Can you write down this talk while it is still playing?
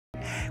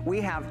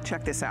We have,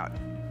 check this out,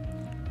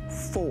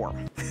 four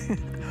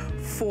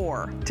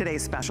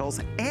today's specials,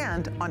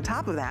 and on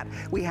top of that,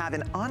 we have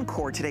an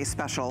encore today's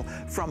special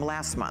from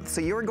last month. So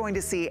you're going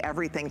to see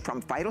everything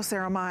from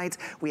phytoceramides,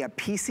 we have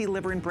PC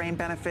liver and brain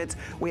benefits,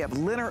 we have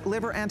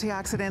liver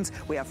antioxidants,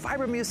 we have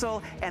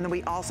fibromucil, and then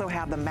we also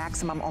have the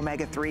maximum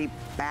omega-3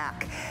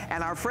 back.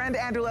 And our friend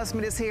Andrew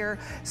Lessman is here,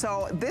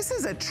 so this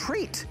is a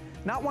treat.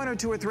 Not one or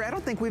two or three. I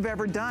don't think we've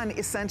ever done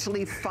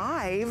essentially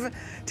 5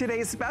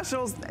 today's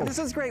specials. This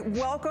is great.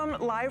 Welcome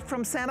live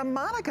from Santa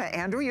Monica,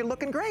 Andrew. You're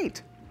looking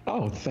great.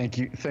 Oh, thank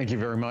you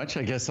very much.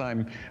 I guess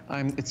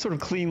it's sort of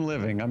clean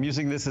living. I'm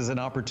using this as an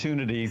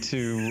opportunity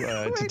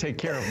to take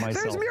care of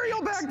myself. There's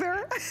Muriel back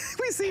there.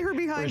 We see her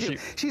behind you.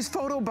 She's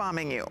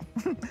photobombing you.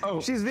 Oh,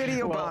 she's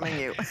video bombing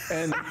you.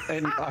 And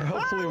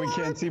hopefully we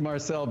can't see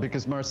Marcel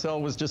because Marcel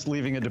was just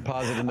leaving a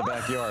deposit in the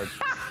backyard.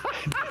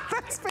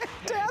 That's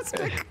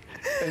fantastic.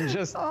 And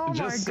oh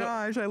my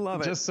gosh, I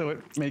love it. Just so it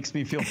makes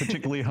me feel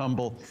particularly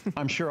humble,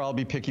 I'm sure I'll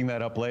be picking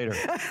that up later.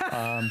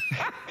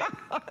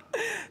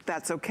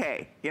 That's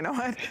okay. You know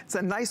what? It's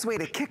a nice way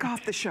to kick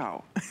off the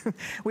show.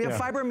 We have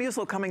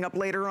fibromucil coming up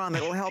later on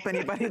that will help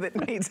anybody that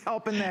needs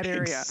help in that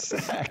area.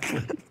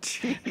 Exactly.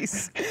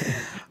 Jeez.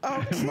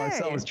 Okay.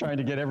 Marcel was trying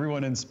to get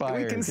everyone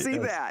inspired. We can see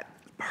that.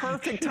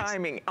 Perfect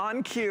timing,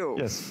 on cue.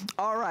 Yes.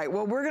 All right,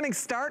 well, we're gonna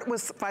start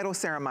with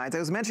phytoceramides. I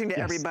was mentioning to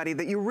everybody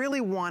that you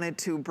really wanted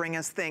to bring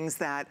us things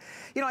that,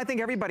 you know, I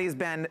think everybody's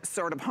been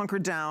sort of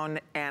hunkered down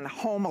and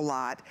home a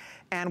lot,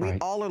 and we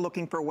all are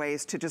looking for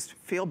ways to just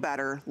feel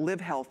better, live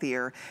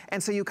healthier,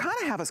 and so you kind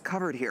of have us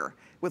covered here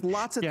with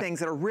lots of things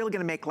that are really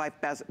gonna make life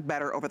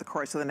better over the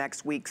course of the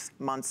next weeks,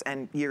 months,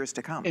 and years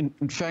to come. In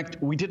fact,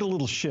 we did a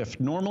little shift.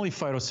 Normally,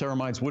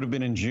 phytoceramides would have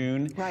been in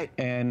June,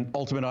 and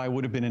Ultimate Eye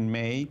would have been in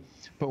May,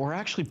 but we're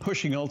actually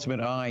pushing Ultimate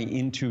Eye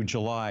into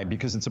July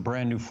because it's a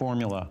brand new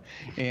formula.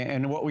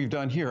 And what we've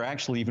done here,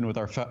 actually, even with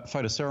our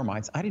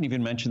phytoceramides, I didn't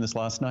even mention this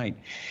last night,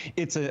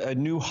 it's a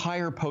new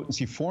higher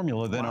potency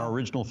formula than our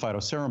original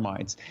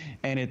phytoceramides.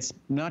 And it's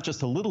not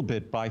just a little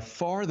bit, by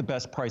far the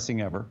best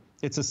pricing ever.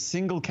 It's a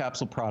single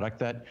capsule product.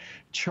 That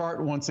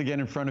chart, once again,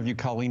 in front of you,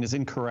 Colleen, is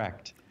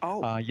incorrect.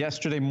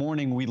 Yesterday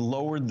morning, we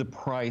lowered the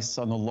price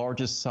on the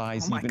largest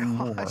size even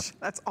more.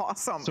 That's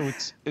awesome. So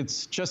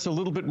it's just a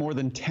little bit more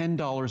than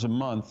 $10 a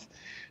month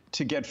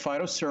to get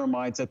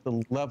phytoceramides at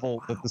the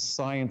level that the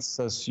science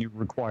says you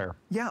require.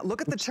 Yeah, look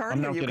at the chart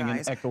here, you guys. I'm now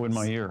getting an echo in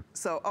my ear.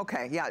 So,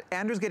 okay, yeah,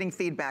 Andrew's getting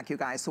feedback, you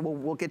guys, so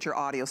we'll get your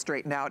audio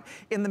straightened out.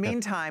 In the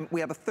meantime,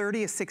 we have a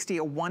 30, a 60,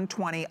 a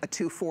 120, a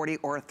 240,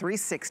 or a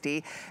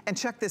 360. And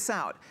check this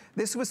out.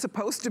 This was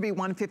supposed to be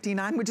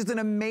 $159, which is an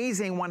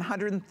amazing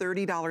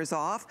 $130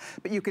 off,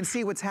 but you can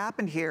see what's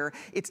happened here.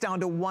 It's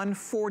down to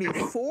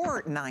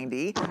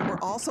 $144.90. We're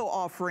also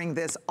offering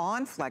this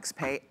on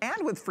FlexPay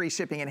and with free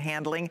shipping and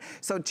handling.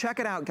 So check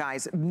it out,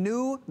 guys.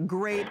 New,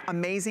 great,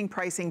 amazing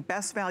pricing,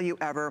 best value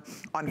ever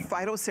on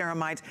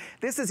phytoceramides.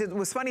 It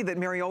was funny that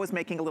Mariel was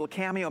making a little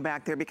cameo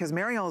back there because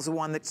Mariel is the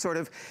one that sort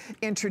of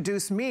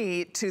introduced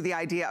me to the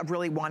idea of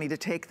really wanting to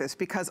take this,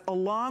 because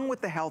along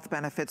with the health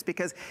benefits,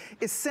 because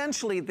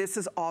essentially this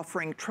is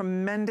offering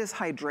tremendous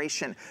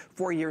hydration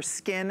for your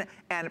skin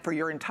and for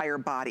your entire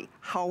body.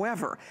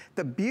 However,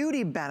 the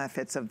beauty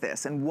benefits of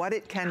this and what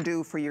it can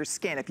do for your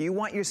skin, if you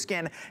want your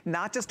skin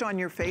not just on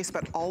your face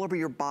but all over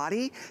your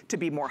body to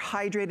be more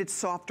hydrated,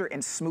 softer,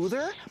 and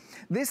smoother,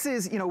 this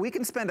is, you know, we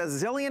can spend $1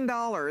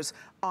 zillion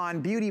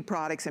on beauty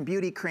products and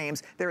beauty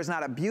creams. There is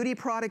not a beauty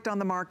product on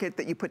the market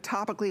that you put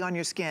topically on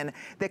your skin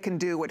that can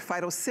do what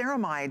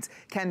phytoceramides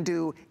can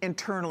do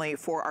internally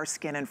for our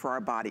skin and for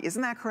our body.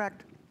 Isn't that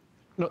correct?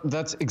 No,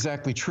 that's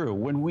exactly true.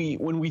 When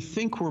we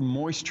think we're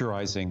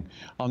moisturizing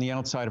on the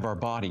outside of our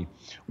body,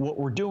 what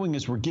we're doing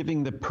is we're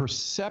giving the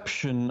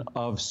perception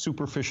of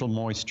superficial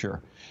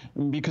moisture,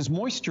 because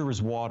moisture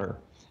is water.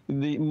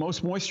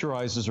 Most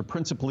moisturizers are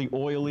principally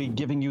oily,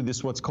 giving you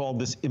this, what's called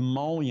this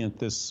emollient,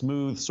 this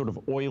smooth, sort of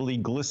oily,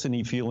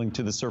 glistening feeling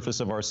to the surface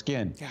of our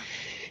skin. Yeah.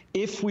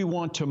 If we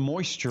want to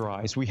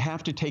moisturize, we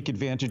have to take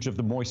advantage of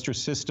the moisture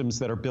systems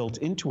that are built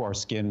into our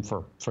skin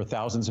for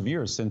thousands of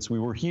years since we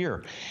were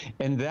here.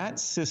 And that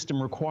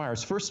system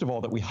requires, first of all,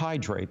 that we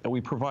hydrate, that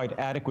we provide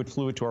adequate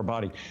fluid to our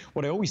body.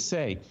 What I always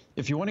say,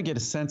 if you want to get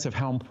a sense of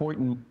how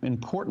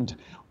important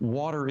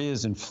water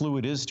is and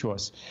fluid is to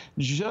us,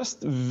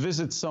 just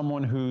visit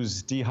someone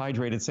who's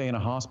dehydrated, say in a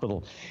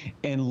hospital,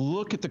 and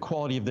look at the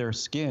quality of their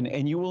skin,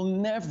 and you will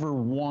never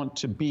want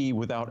to be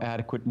without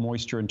adequate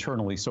moisture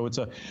internally. So it's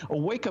a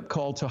wake-up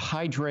call to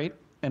hydrate,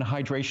 and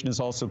hydration is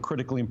also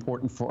critically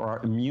important for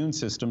our immune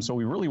system, so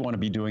we really want to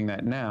be doing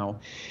that now.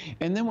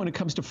 And then when it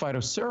comes to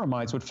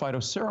phytoceramides, what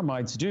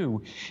phytoceramides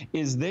do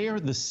is they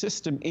are the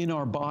system in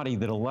our body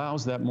that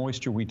allows that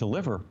moisture we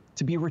deliver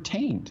to be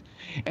retained.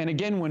 And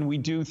again, when we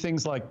do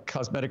things like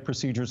cosmetic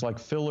procedures like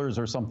fillers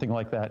or something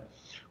like that,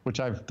 which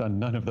I've done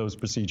none of those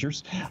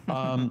procedures,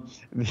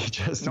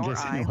 just in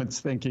case anyone's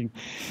thinking,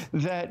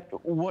 that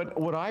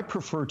what I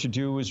prefer to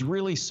do is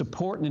really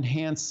support and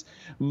enhance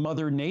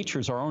Mother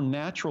Nature's, our own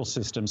natural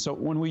system. So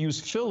when we use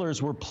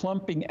fillers, we're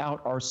plumping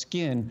out our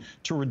skin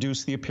to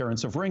reduce the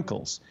appearance of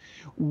wrinkles.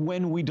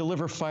 When we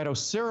deliver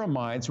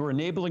phytoceramides, we're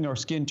enabling our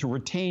skin to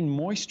retain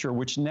moisture,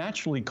 which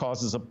naturally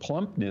causes a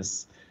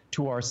plumpness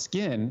to our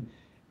skin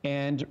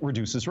and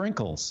reduces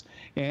wrinkles.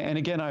 And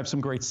again, I have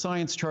some great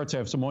science charts. I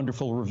have some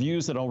wonderful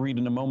reviews that I'll read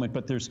in a moment,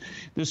 but there's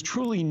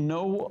truly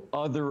no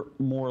other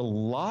more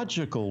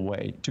logical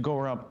way to go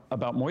around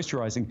about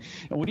moisturizing.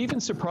 And what even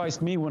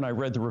surprised me when I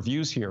read the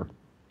reviews here,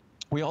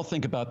 we all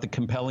think about the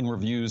compelling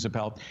reviews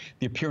about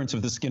the appearance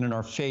of the skin in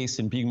our face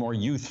and being more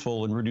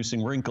youthful and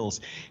reducing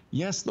wrinkles.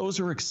 Yes, those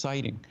are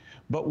exciting.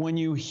 But when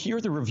you hear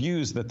the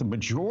reviews, that the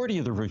majority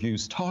of the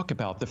reviews talk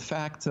about the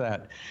fact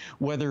that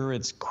whether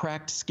it's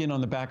cracked skin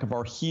on the back of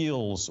our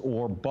heels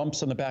or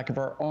bumps on the back of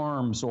our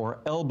arms or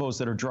elbows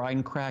that are dry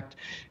and cracked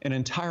an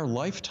entire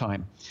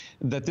lifetime,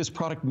 that this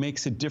product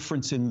makes a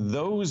difference in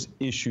those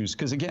issues.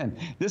 Because again,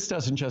 this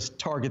doesn't just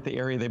target the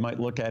area they might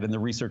look at in the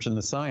research and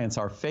the science,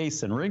 our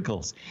face and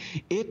wrinkles.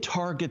 It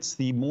targets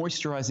the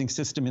moisturizing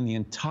system in the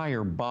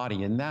entire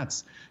body, and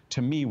that's,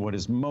 to me, what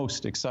is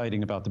most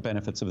exciting about the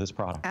benefits of this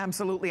product.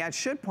 Absolutely. I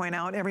should point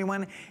out,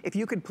 everyone, if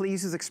you could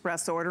please use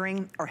express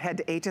ordering or head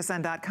to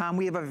hsn.com.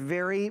 We have a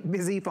very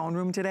busy phone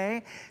room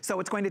today, so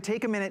it's going to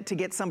take a minute to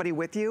get somebody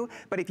with you,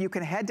 but if you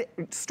can head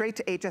straight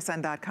to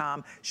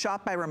hsn.com,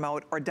 shop by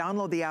remote, or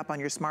download the app on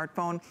your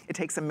smartphone. It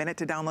takes a minute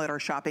to download our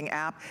shopping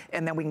app,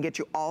 and then we can get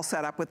you all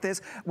set up with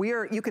this.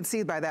 You can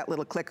see by that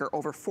little clicker,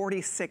 over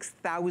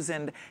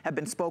 46,000 have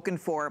been spoken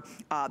for.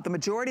 The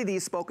majority of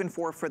these spoken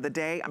for the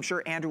day. I'm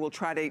sure Andrew will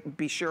try to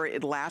be sure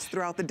it lasts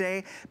throughout the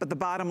day, but the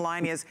bottom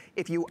line is,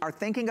 if you are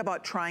thinking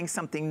about trying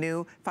something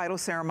new,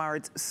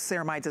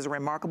 phytoceramides is a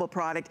remarkable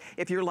product.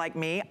 If you're like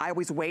me, I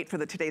always wait for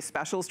the today's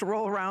specials to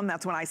roll around.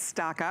 That's when I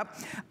stock up.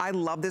 I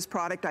love this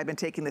product. I've been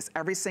taking this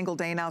every single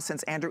day now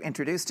since Andrew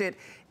introduced it.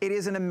 It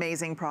is an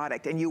amazing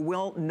product, and you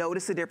will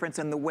notice a difference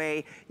in the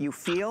way you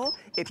feel.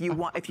 If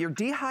you're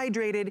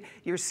dehydrated,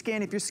 if your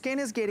skin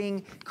is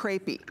getting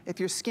crepey, if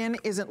your skin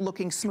isn't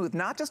looking smooth,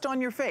 not just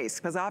on your face,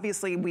 because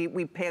obviously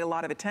we pay a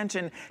lot of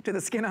attention to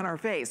the skin on our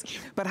face,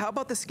 but how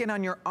about the skin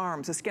on your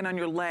arms, the skin on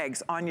your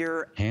legs, on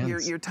your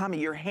tummy,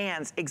 your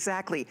hands?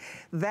 Exactly.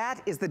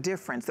 That is the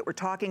difference that we're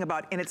talking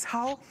about, and it's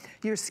how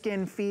your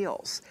skin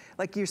feels.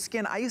 Like your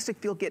skin, I used to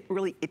get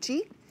really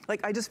itchy.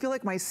 Like I just feel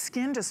like my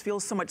skin just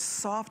feels so much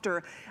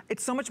softer.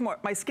 It's so much more,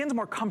 my skin's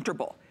more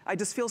comfortable. I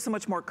just feel so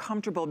much more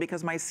comfortable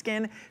because my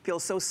skin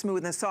feels so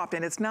smooth and soft.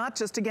 And it's not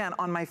just, again,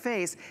 on my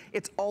face,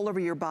 it's all over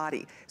your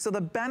body. So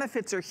the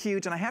benefits are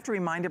huge, and I have to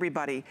remind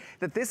everybody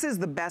that this is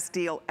the best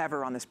deal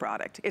ever on this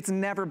product. It's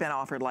never been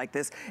offered like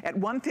this. At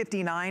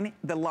 $159,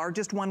 the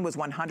largest one was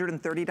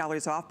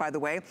 $130 off, by the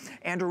way.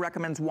 Andrew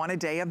recommends one a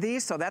day of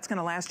these, so that's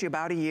gonna last you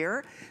about a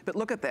year. But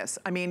look at this.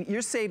 I mean,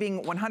 you're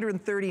saving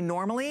 $130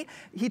 normally.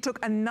 He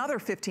took another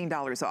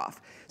 $15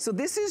 off. So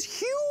this is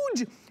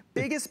huge.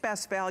 Biggest,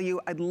 best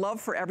value. I'd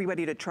love for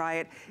everybody to try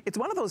it. It's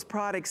one of those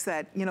products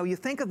that, you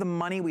think of the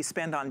money we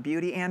spend on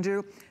beauty,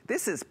 Andrew.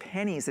 This is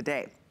pennies a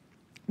day.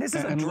 This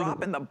is a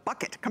drop in the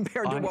bucket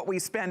compared to what we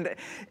spend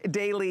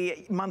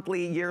daily,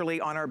 monthly,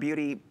 yearly on our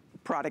beauty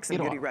products and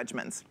beauty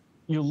regimens.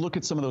 You look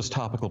at some of those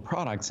topical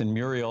products, and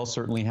Muriel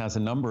certainly has a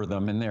number of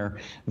them, and they're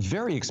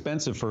very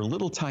expensive for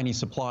little tiny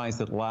supplies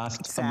that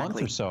last a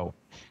month or so.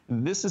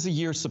 This is a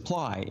year's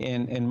supply,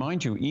 and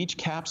mind you, each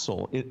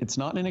capsule, it's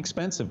not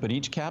inexpensive, but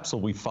each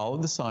capsule, we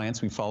followed the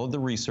science, we followed the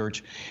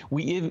research,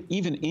 we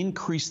even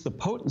increased the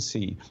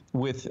potency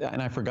with,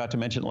 and I forgot to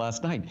mention it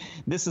last night,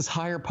 this is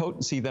higher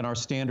potency than our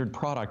standard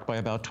product by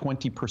about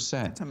 20%.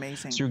 That's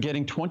amazing. So you're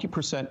getting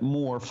 20%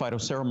 more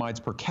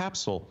phytoceramides per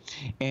capsule,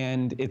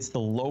 and it's the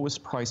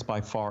lowest price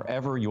by far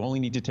ever. You only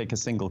need to take a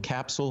single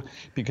capsule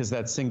because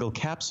that single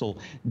capsule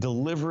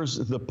delivers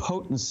the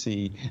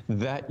potency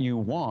that you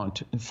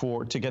want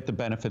to get the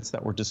benefits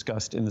that were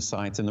discussed in the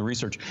science and the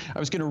research. I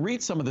was going to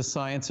read some of the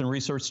science and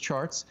research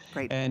charts,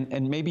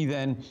 and maybe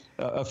then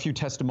a few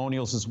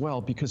testimonials as well,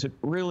 because it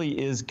really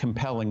is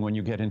compelling when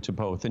you get into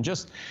both. And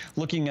just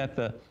looking at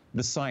the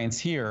science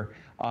here,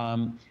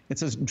 it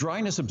says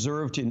dryness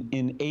observed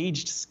in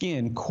aged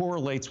skin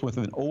correlates with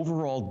an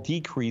overall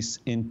decrease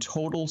in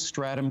total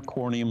stratum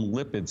corneum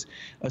lipids,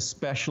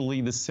 especially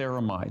the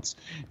ceramides,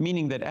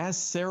 meaning that as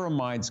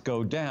ceramides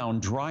go down,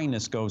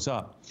 dryness goes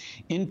up.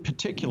 In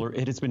particular,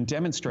 it has been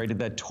demonstrated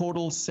that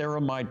total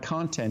ceramide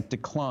content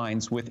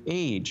declines with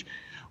age.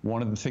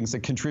 One of the things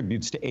that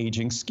contributes to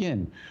aging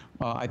skin.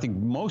 I think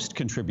most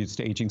contributes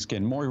to aging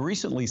skin. More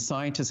recently,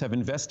 scientists have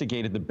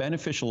investigated the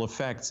beneficial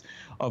effects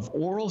of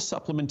oral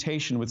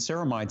supplementation with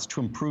ceramides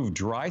to improve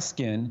dry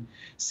skin,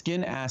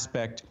 skin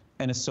aspect,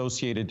 and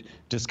associated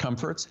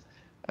discomforts.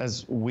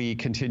 as we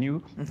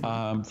continue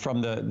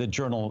from the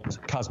journal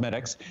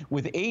Cosmetics,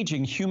 with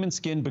aging, human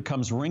skin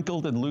becomes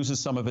wrinkled and loses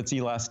some of its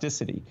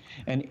elasticity.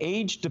 An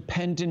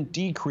age-dependent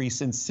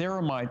decrease in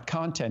ceramide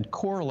content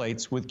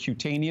correlates with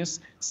cutaneous,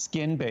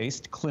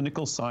 skin-based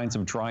clinical signs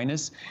of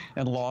dryness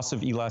and loss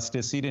of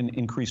elasticity and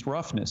increased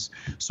roughness.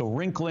 So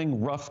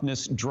wrinkling,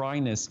 roughness,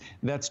 dryness,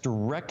 that's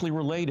directly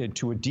related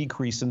to a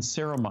decrease in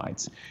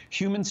ceramides.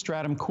 Human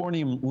stratum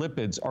corneum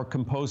lipids are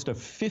composed of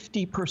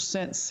 50%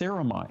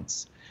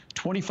 ceramides,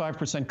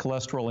 25%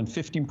 cholesterol, and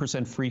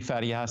 15% free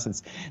fatty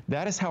acids.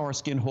 That is how our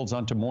skin holds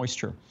on to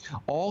moisture.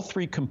 All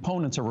three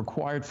components are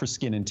required for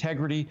skin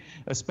integrity,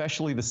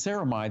 especially the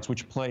ceramides,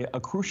 which play a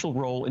crucial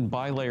role in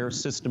bilayer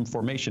system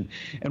formation.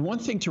 And one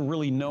thing to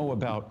really know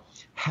about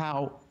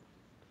how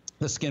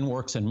the skin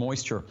works in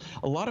moisture,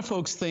 a lot of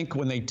folks think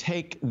when they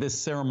take this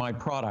ceramide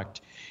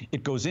product,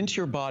 it goes into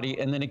your body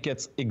and then it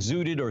gets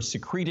exuded or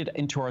secreted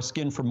into our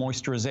skin for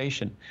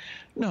moisturization.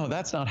 No,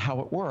 that's not how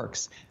it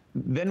works.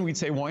 Then we'd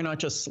say, why not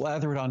just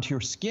slather it onto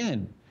your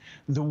skin?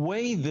 The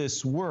way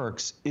this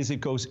works is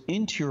it goes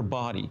into your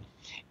body.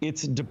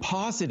 It's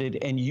deposited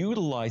and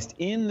utilized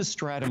in the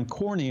stratum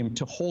corneum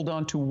to hold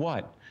on to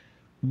what?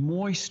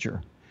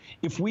 Moisture.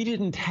 If we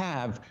didn't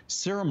have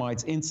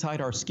ceramides inside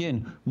our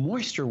skin,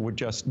 moisture would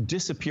just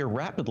disappear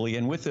rapidly,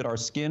 and with it, our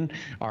skin,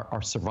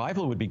 our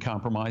survival would be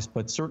compromised,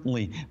 but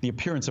certainly the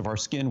appearance of our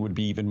skin would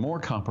be even more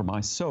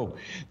compromised. So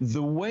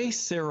the way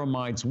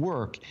ceramides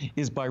work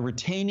is by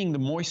retaining the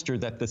moisture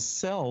that the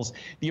cells,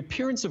 the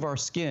appearance of our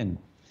skin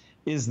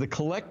is the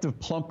collective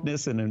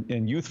plumpness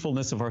and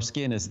youthfulness of our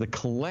skin is the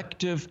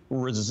collective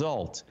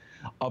result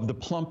of the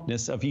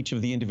plumpness of each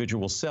of the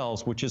individual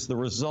cells, which is the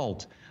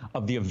result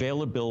of the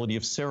availability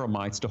of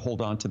ceramides to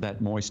hold on to that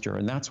moisture.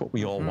 And that's what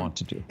we all want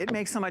to do. It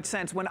makes so much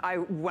sense. When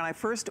I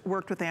first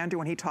worked with Andrew,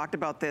 when he talked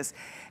about this,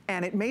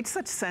 and it made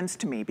such sense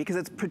to me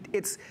because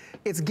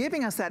it's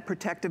giving us that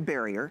protective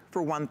barrier,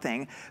 for one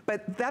thing,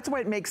 but that's why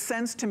it makes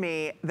sense to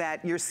me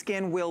that your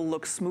skin will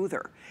look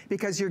smoother,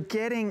 because you're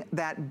getting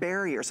that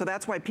barrier. So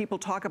that's why people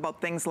talk about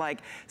things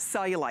like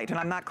cellulite, and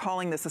I'm not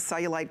calling this a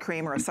cellulite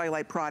cream or a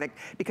cellulite product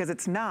because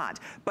it's not.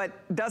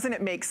 But doesn't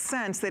it make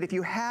sense that if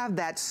you have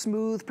that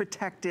smooth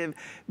protective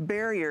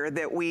barrier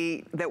that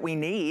we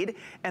need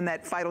and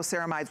that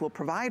phytoceramides will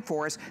provide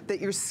for us,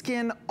 that your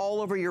skin all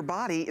over your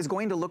body is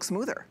going to look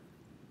smoother?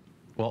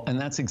 Well, and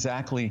that's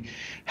exactly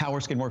how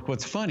our skin works.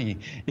 What's funny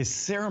is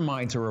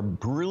ceramides are a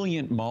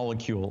brilliant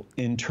molecule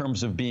in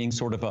terms of being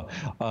sort of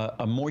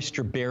a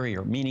moisture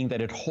barrier, meaning that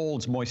it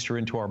holds moisture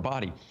into our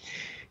body.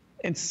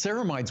 And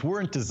ceramides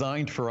weren't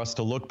designed for us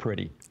to look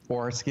pretty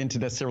or our skin to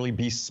necessarily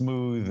be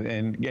smooth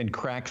and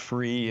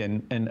crack-free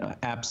and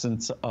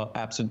absent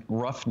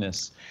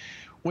roughness.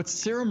 What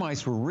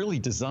ceramides were really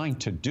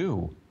designed to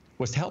do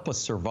was to help us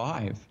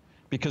survive.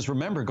 Because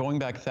remember, going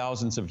back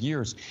thousands of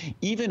years,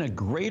 even a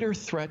greater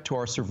threat to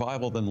our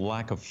survival than the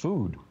lack of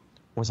food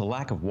was a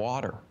lack of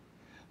water.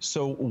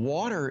 So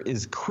water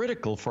is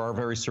critical for our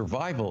very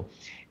survival.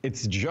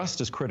 It's just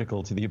as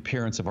critical to the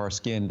appearance of our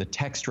skin, the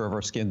texture of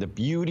our skin, the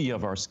beauty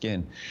of our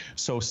skin.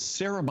 So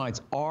ceramides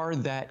are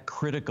that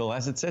critical,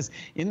 as it says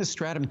in the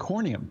stratum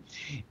corneum.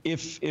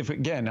 If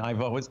again,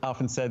 I've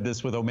often said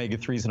this with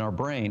omega-3s in our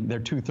brain, they're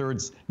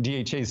two-thirds,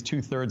 DHA is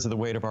two-thirds of the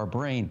weight of our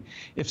brain.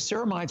 If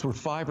ceramides were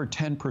 5 or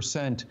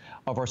 10%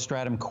 of our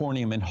stratum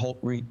corneum and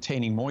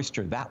retaining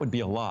moisture, that would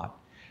be a lot.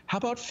 How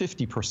about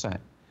 50%?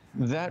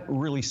 That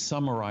really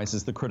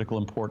summarizes the critical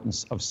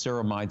importance of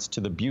ceramides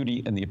to the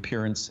beauty and the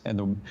appearance and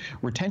the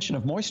retention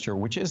of moisture,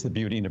 which is the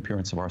beauty and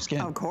appearance of our skin.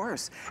 Of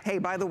course. Hey,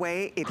 by the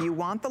way, if you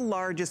want the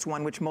largest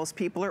one, which most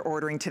people are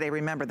ordering today,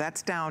 remember,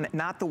 that's down,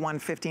 not the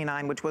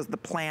 $159, which was the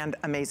planned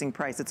amazing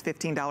price. It's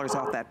 $15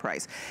 off that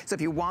price. So if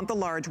you want the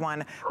large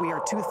one, we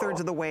are 2/3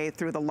 of the way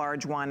through the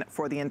large one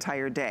for the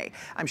entire day.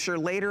 I'm sure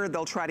later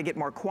they'll try to get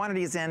more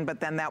quantities in,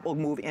 but then that will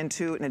move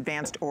into an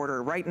advanced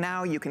order. Right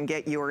now, you can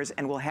get yours,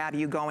 and we'll have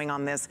you going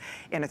on this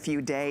in a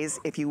few days.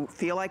 If you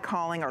feel like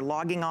calling or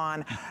logging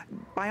on,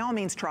 by all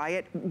means try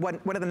it. One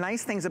of the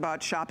nice things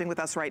about shopping with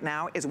us right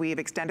now is we have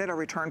extended our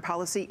return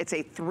policy. It's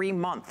a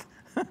 3-month.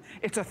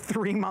 It's a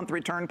 3-month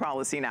return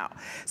policy now.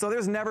 So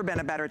there's never been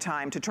a better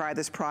time to try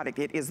this product.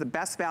 It is the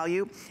best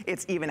value.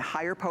 It's even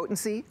higher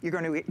potency. You're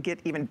going to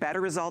get even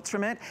better results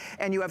from it.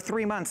 And you have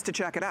 3 months to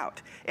check it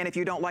out. And if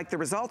you don't like the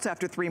results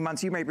after 3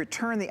 months, you may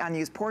return the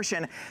unused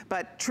portion.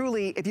 But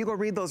truly, if you go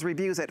read those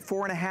reviews at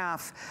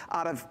 4.5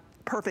 out of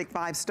perfect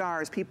 5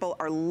 stars, people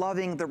are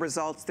loving the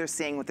results they're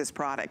seeing with this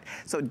product.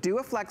 So do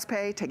a flex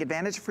pay, take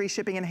advantage of free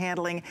shipping and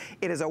handling.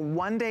 It is a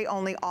 1-day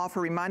only offer,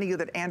 reminding you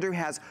that Andrew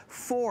has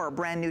 4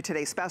 brand new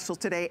Today Specials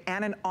today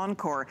and an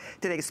Encore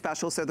Today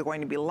Special, so they're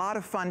going to be a lot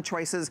of fun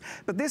choices.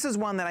 But this is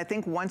one that I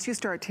think once you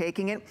start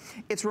taking it,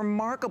 it's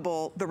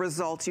remarkable the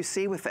results you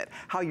see with it,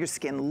 how your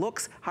skin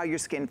looks, how your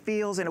skin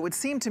feels, and it would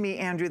seem to me,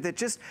 Andrew, that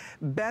just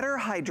better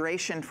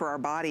hydration for our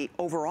body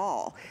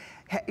overall,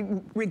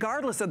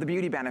 regardless of the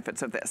beauty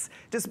benefits of this,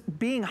 just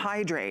being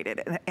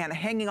hydrated and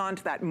hanging on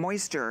to that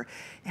moisture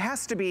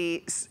has to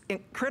be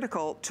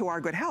critical to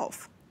our good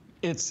health.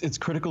 It's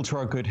critical to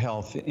our good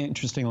health.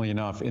 Interestingly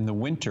enough, in the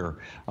winter,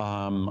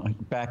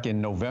 back in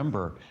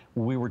November,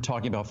 we were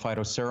talking about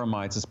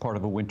phytoceramides as part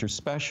of a winter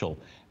special,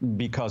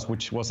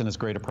 which wasn't as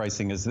great a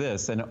pricing as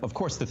this. And of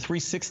course, the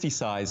 360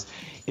 size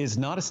is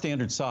not a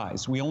standard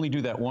size. We only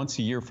do that once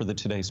a year for the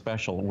Today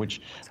Special,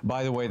 which,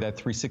 by the way, that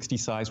 360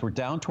 size, we're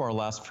down to our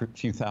last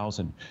few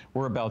thousand.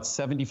 We're about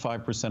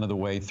 75% of the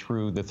way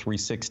through the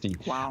 360.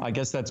 Wow. I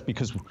guess that's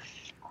because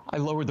I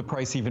lowered the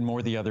price even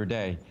more the other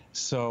day.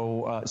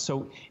 So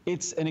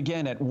and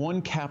again, at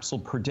 1 capsule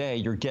per day,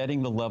 you're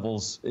getting the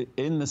levels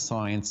in the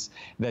science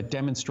that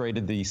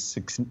demonstrated the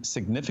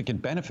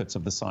significant benefits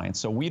of the science.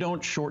 So we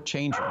don't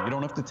shortchange it. You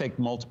don't have to take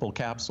multiple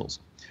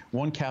capsules.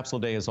 1 capsule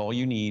a day is all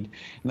you need,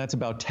 and that's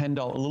about $10,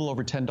 a little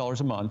over $10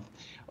 a month.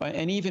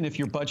 And even if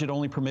your budget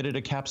only permitted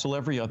a capsule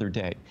every other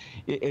day,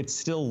 it's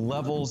still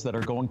levels that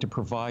are going to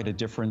provide a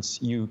difference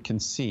you can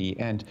see.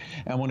 And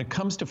when it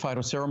comes to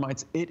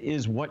phytoceramides, it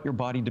is what your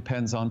body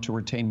depends on to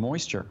retain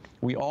moisture.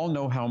 We all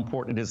know how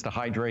important it is to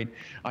hydrate.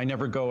 I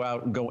never go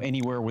out and go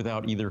anywhere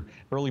without either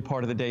early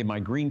part of the day my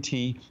green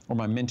tea or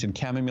my mint and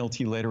chamomile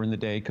tea later in the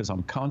day, because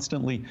I'm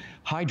constantly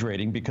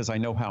hydrating because I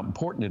know how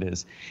important it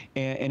is.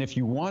 And if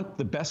you want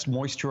the best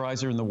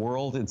moisturizer in the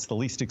world, it's the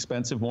least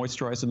expensive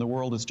moisturizer in the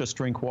world, it's just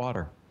drink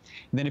water.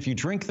 And then if you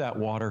drink that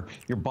water,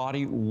 your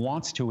body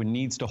wants to and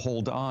needs to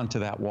hold on to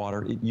that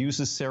water. It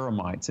uses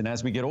ceramides. And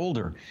as we get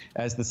older,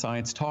 as the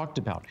science talked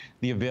about,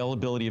 the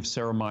availability of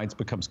ceramides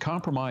becomes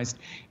compromised,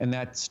 and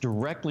that's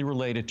directly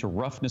related to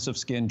roughness of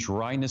skin,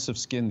 dryness of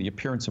skin, the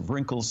appearance of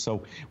wrinkles.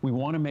 So we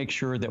want to make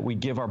sure that we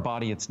give our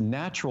body its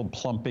natural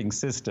plumping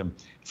system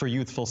for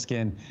youthful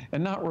skin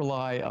and not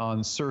rely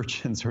on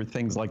surgeons or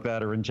things like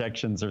that, or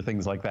injections or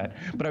things like that.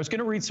 But I was going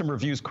to read some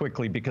reviews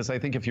quickly, because I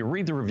think if you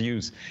read the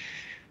reviews,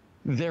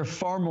 they're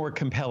far more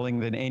compelling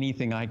than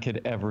anything I could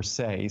ever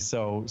say.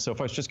 So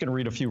if I was just going to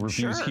read a few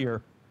reviews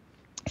here.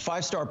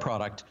 5-star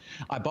product.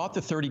 I bought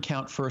the 30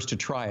 count first to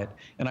try it,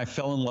 and I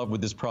fell in love with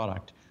this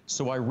product.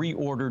 So I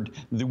reordered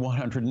the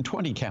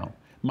 120 count.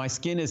 My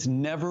skin has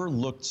never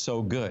looked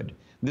so good.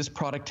 This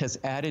product has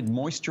added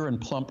moisture and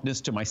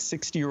plumpness to my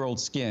 60-year-old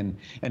skin,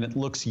 and it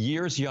looks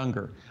years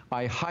younger.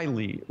 I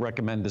highly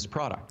recommend this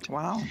product.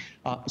 Wow.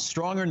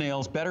 Stronger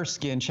nails, better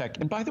skin check.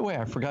 And by the way,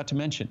 I forgot to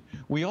mention,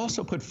 we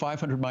also put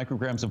 500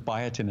 micrograms of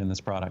biotin in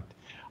this product.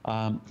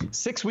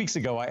 6 weeks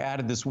ago, I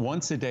added this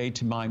once a day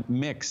to my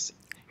mix,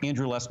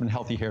 Andrew Lessman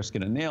Healthy Hair,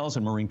 Skin, and Nails,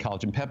 and Marine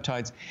Collagen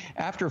Peptides.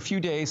 After a few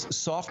days,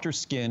 softer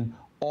skin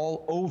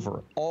all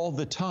over, all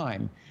the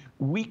time.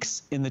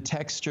 Weeks in, the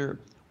texture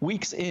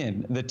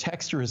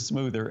is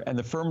smoother, and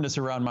the firmness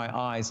around my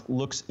eyes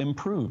looks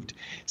improved.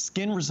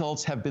 Skin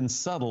results have been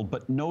subtle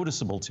but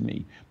noticeable to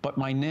me. But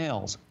my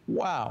nails,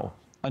 wow.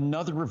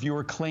 Another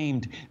reviewer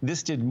claimed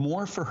this did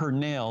more for her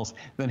nails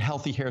than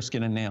Healthy Hair,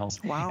 Skin, and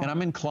Nails. Wow. And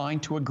I'm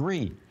inclined to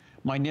agree.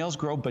 My nails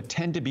grow but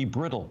tend to be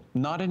brittle.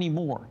 Not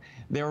anymore.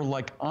 They're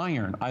like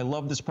iron. I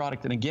love this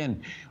product. And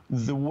again,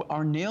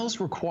 our nails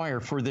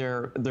require, for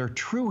their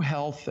true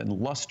health and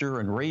luster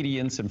and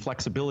radiance and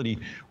flexibility,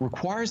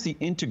 requires the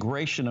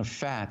integration of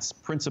fats,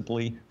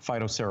 principally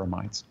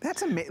phytoceramides.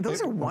 That's amazing.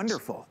 Those are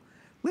wonderful.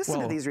 Listen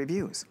to these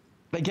reviews.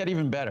 They get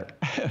even better.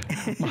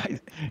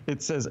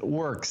 It says,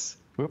 works.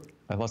 Whoop,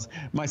 I lost.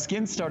 My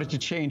skin started to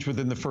change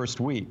within the first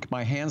week.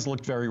 My hands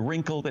looked very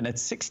wrinkled, and at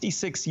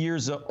 66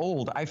 years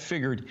old, I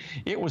figured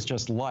it was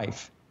just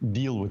life.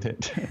 Deal with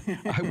it.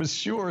 I was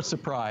sure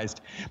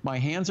surprised. My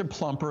hands are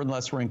plumper and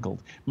less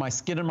wrinkled. My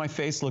skin on my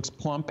face looks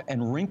plump,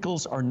 and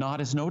wrinkles are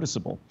not as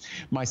noticeable.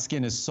 My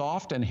skin is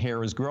soft and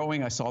hair is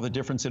growing. I saw the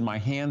difference in my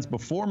hands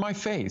before my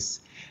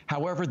face.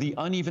 However, the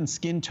uneven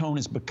skin tone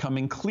is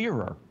becoming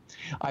clearer.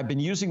 I've been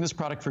using this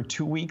product for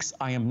 2 weeks.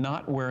 I am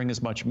not wearing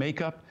as much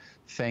makeup.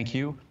 Thank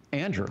you,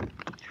 Andrew.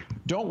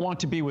 Don't want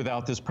to be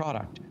without this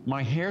product.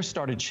 My hair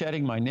started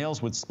shedding, my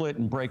nails would split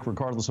and break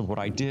regardless of what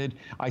I did.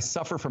 I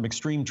suffer from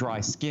extreme dry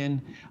skin.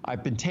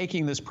 I've been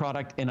taking this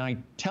product, and I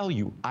tell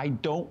you, I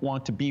don't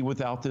want to be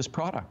without this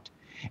product.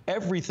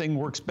 Everything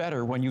works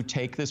better when you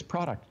take this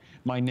product.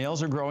 My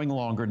nails are growing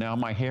longer now.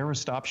 My hair has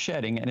stopped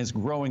shedding and is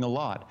growing a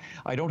lot.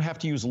 I don't have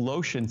to use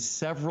lotion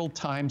several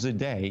times a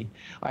day.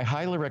 I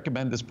highly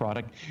recommend this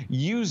product.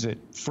 Use it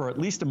for at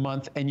least a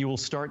month, and you will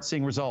start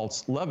seeing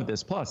results. Love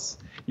this. Plus,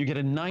 you get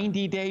a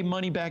 90-day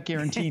money-back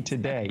guarantee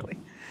today. Exactly.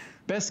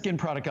 Best skin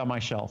product on my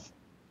shelf.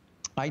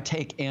 I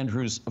take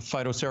Andrew's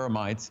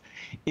phytoceramides.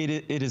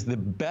 It is the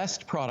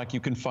best product you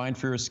can find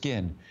for your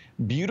skin.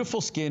 Beautiful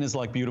skin is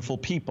like beautiful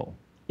people.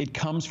 It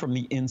comes from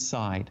the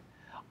inside.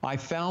 I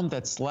found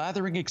that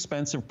slathering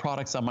expensive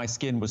products on my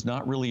skin was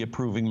not really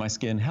improving my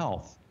skin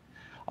health.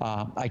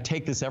 I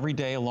take this every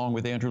day along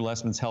with Andrew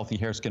Lessman's Healthy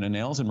Hair, Skin, and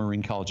Nails and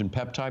Marine Collagen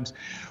Peptides.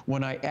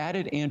 When I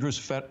added Andrew's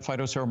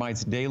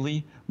phytoceramides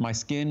daily, my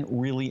skin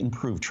really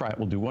improved. Try it.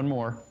 We'll do one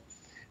more.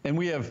 And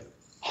we have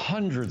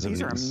hundreds of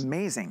these. These are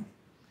amazing.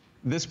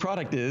 This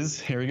product is,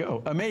 here we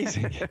go,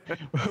 amazing.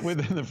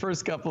 Within the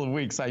first couple of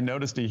weeks, I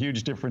noticed a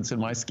huge difference in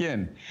my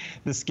skin.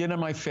 The skin on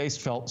my face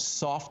felt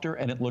softer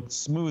and it looked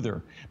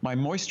smoother. My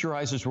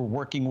moisturizers were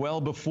working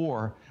well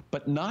before,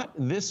 but not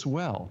this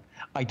well.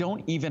 I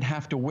don't even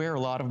have to wear a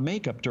lot of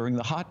makeup during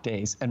the hot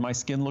days, and my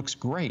skin looks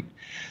great.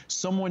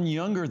 Someone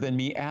younger than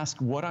me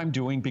asked what I'm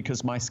doing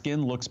because my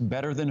skin looks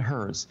better than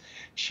hers.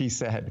 She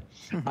said,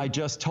 I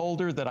just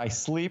told her that I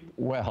sleep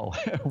well.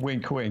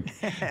 Wink, wink.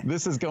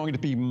 This is going to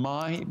be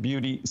my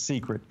beauty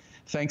secret.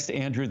 Thanks to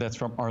Andrew, that's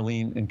from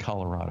Arlene in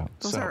Colorado.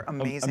 Those are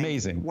amazing.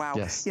 Amazing. Wow.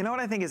 Yes. You know what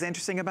I think is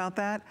interesting about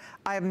that?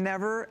 I have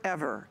never,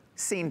 ever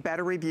seen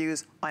better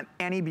reviews on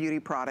any beauty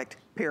product,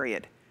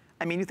 period.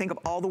 I mean, you think of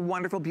all the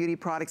wonderful beauty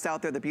products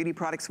out there, the beauty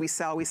products we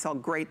sell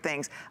great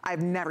things.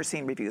 I've never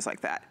seen reviews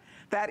like that.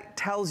 That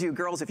tells you,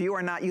 girls, if you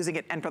are not using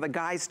it, and for the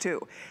guys too,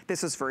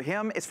 this is for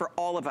him, it's for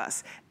all of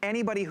us.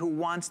 Anybody who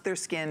wants their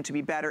skin to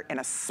be better in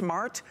a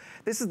smart,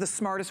 this is the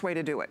smartest way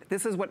to do it.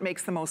 This is what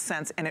makes the most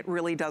sense, and it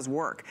really does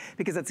work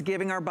because it's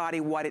giving our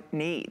body what it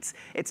needs.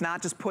 It's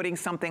not just putting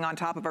something on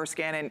top of our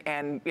skin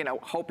and you know,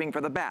 hoping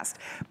for the best.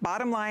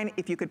 Bottom line,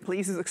 if you could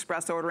please use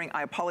express ordering,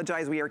 I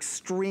apologize, we are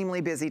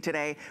extremely busy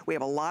today. We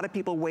have a lot of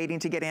people waiting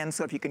to get in,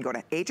 so if you can go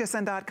to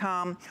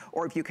hsn.com,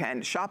 or if you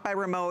can shop by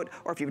remote,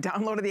 or if you've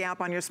downloaded the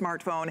app on your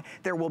smartphone,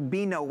 there will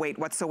be no wait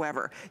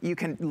whatsoever. You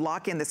can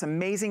lock in this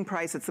amazing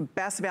price. It's the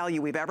best value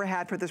we've ever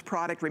had for this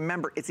product.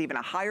 Remember, it's even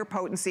a higher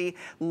potency,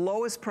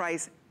 lowest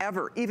price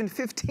ever, even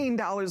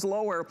 $15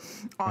 lower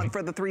on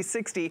for the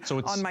 360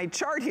 on my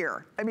chart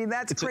here. I mean,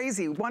 that's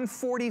crazy.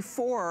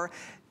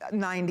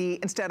 $144.90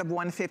 instead of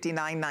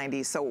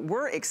 $159.90. So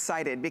we're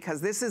excited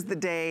because this is the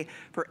day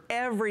for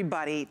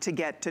everybody to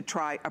get to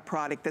try a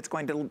product that's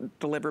going to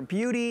deliver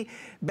beauty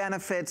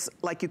benefits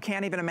like you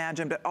can't even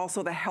imagine, but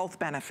also the health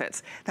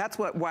benefits. That's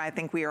why I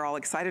think we are all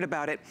excited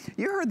about it.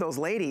 You heard those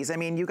ladies. I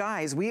mean, you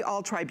guys, we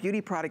all try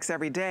beauty products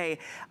every day.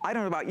 I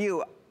don't know about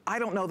you. I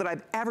don't know that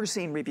I've ever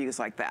seen reviews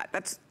like that.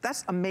 That's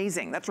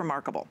amazing. That's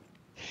remarkable.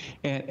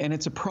 And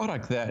it's a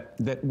product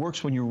that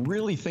works when you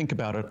really think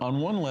about it. On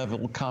one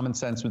level, common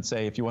sense would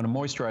say if you want to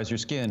moisturize your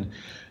skin,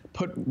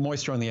 put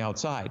moisture on the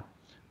outside.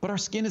 But our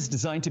skin is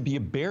designed to be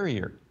a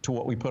barrier to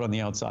what we put on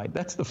the outside.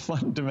 That's the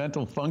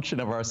fundamental function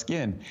of our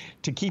skin,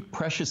 to keep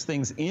precious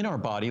things in our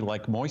body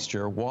like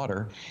moisture,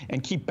 water,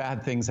 and keep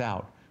bad things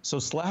out. So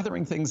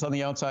slathering things on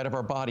the outside of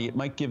our body, it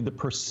might give the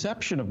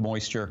perception of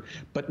moisture,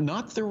 but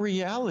not the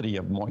reality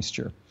of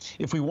moisture.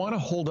 If we want to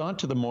hold on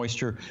to the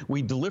moisture,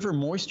 we deliver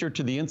moisture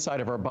to the inside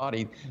of our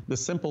body the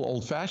simple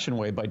old-fashioned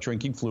way by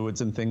drinking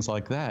fluids and things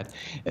like that.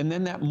 And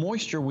then that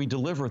moisture we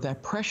deliver,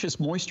 that precious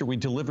moisture we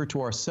deliver to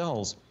our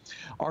cells.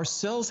 Our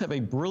cells have a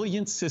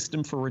brilliant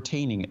system for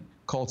retaining it,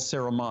 called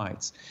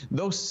ceramides.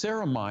 Those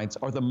ceramides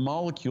are the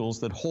molecules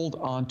that hold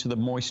on to the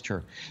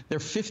moisture. They're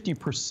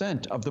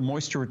 50% of the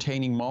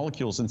moisture-retaining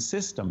molecules and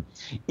system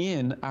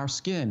in our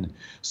skin.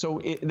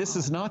 So this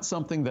is not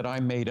something that I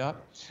made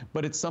up,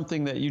 but it's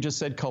something that you just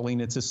said, Colleen,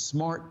 it's a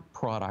smart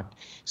product.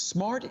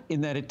 Smart in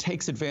that it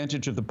takes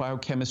advantage of the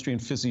biochemistry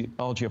and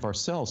physiology of our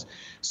cells.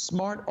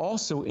 Smart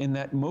also in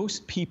that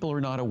most people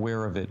are not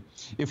aware of it.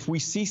 If we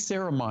see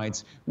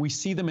ceramides, we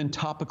see them in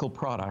topical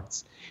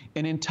products.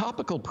 And in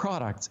topical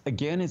products,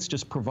 again, it's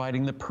just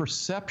providing the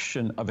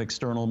perception of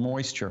external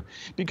moisture.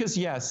 Because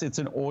yes, it's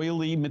an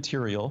oily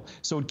material,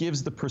 so it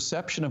gives the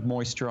perception of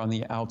moisture on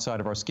the outside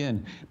of our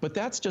skin. But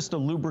that's just a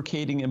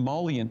lubricating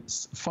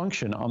emollient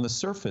function on the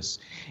surface.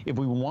 If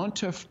we want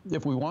to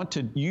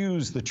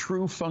use the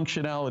true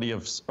functionality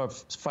of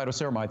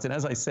phytoceramides, and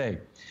as I say,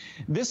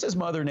 this is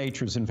Mother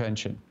Nature's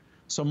invention.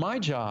 So my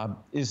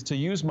job is to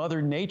use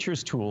Mother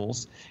Nature's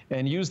tools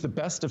and use the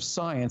best of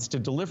science to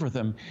deliver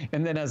them.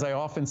 And then, as I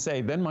often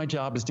say, then my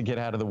job is to get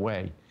out of the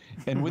way.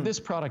 And with this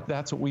product,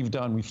 that's what we've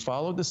done. We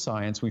followed the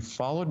science, we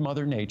followed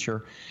Mother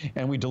Nature,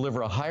 and we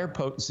deliver a higher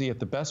potency at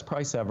the best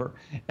price ever.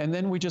 And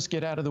then we just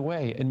get out of the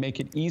way and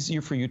make it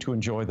easier for you to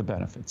enjoy the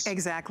benefits.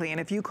 Exactly. And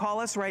if you call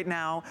us right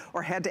now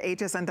or head to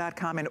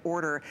hsn.com and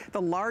order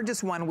the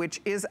largest one, which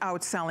is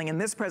outselling in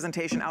this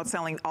presentation,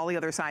 outselling all the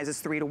other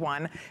sizes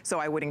 3-to-1. So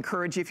I would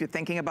encourage you, if you're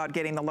thinking about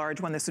getting the large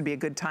one, this would be a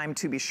good time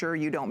to be sure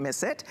you don't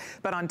miss it.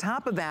 But on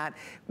top of that,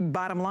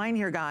 bottom line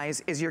here,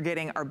 guys, is you're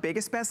getting our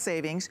biggest, best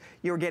savings.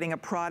 You're getting a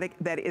product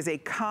that is a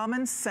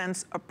common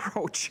sense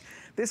approach.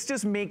 This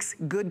just makes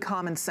good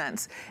common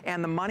sense.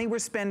 And the money we're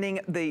spending,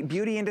 the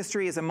beauty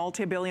industry is a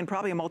multi-billion,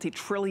 probably a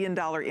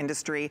multi-trillion-dollar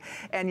industry.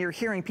 And you're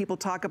hearing people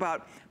talk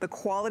about the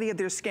quality of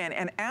their skin.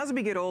 And as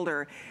we get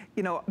older,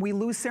 you know, we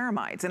lose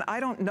ceramides. And I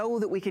don't know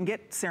that we can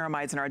get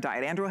ceramides in our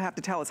diet. Andrew will have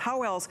to tell us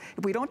how else,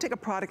 if we don't take a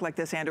product like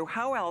this, Andrew,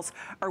 how else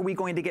are we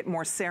going to get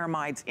more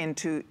ceramides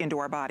into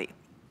our body?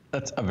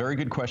 That's a very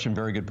good question,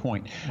 very good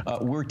point.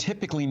 We're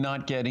typically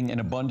not getting an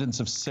abundance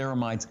of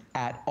ceramides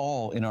at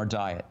all in our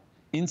diet,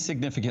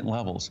 insignificant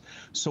levels.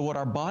 So what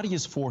our body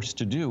is forced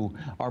to do,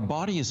 our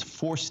body is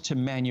forced to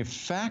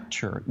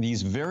manufacture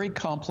these very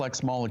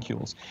complex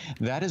molecules.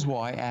 That is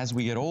why, as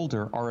we get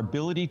older, our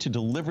ability to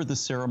deliver the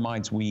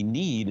ceramides we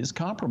need is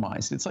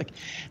compromised. It's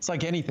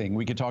like anything.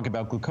 We could talk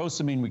about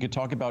glucosamine, we could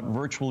talk about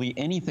virtually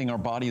anything our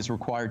body is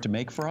required to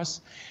make for us.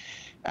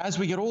 As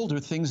we get older,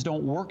 things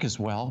don't work as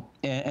well.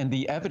 And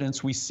the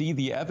evidence, we see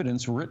the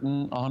evidence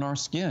written on our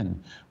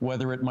skin,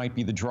 whether it might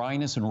be the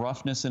dryness and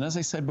roughness. And as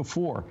I said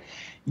before,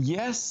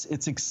 yes,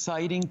 it's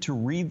exciting to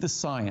read the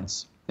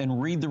science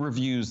and read the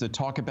reviews that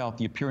talk about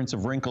the appearance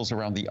of wrinkles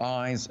around the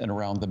eyes and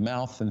around the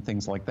mouth and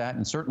things like that.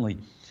 And certainly,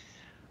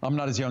 I'm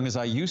not as young as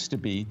I used to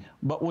be,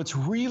 but what's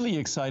really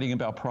exciting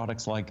about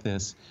products like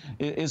this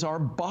is our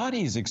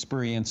bodies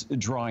experience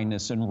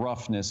dryness and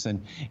roughness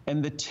and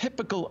the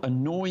typical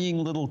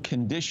annoying little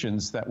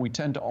conditions that we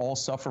tend to all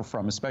suffer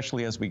from,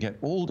 especially as we get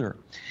older.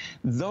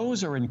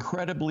 Those are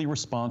incredibly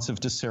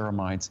responsive to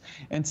ceramides.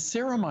 And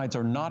ceramides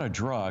are not a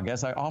drug,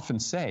 as I often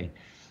say.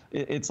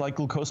 It's like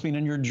glucosamine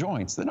in your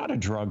joints. They're not a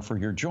drug for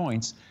your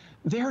joints.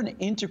 They're an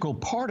integral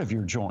part of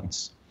your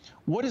joints.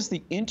 What is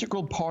the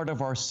integral part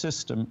of our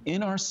system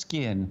in our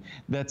skin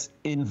that's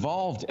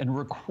involved and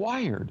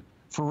required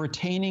for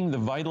retaining the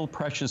vital,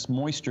 precious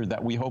moisture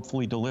that we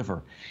hopefully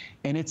deliver?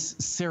 And it's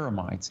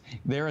ceramides.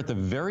 They're at the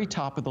very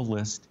top of the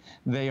list.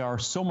 They are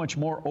so much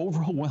more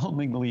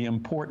overwhelmingly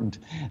important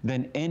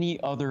than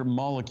any other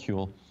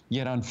molecule.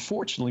 Yet,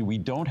 unfortunately, we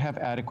don't have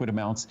adequate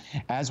amounts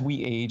as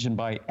we age. And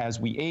by as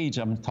we age,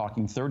 I'm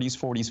talking 30s,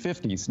 40s,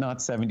 50s, not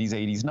 70s,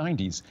 80s,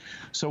 90s.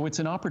 So it's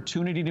an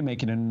opportunity to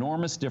make an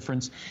enormous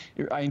difference.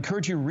 I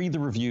encourage you to read the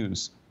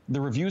reviews.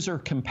 The reviews are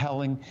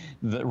compelling.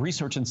 The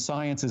research and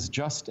science is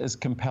just as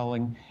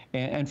compelling.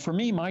 And for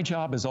me, my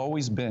job has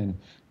always been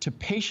to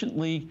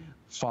patiently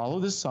follow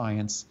the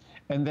science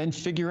and then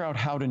figure out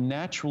how to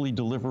naturally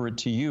deliver it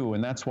to you.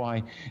 And that's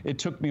why it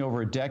took me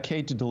over a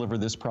decade to deliver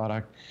this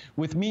product.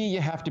 With me, you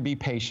have to be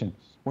patient.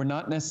 We're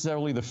not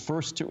necessarily the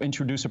first to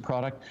introduce a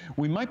product.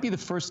 We might be the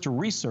first to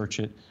research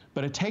it,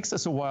 but it takes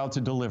us a while to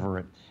deliver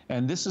it.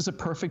 And this is a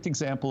perfect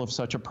example of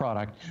such a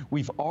product.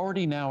 We've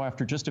already now,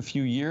 after just a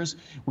few years,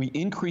 we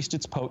increased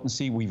its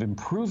potency, we've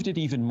improved it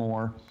even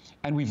more,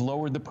 and we've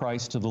lowered the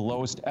price to the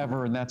lowest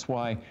ever. And that's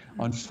why,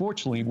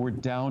 unfortunately, we're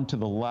down to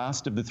the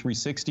last of the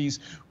 360s.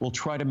 We'll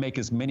try to make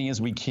as many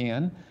as we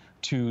can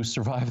to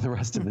survive the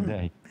rest of the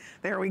day.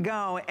 There we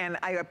go. And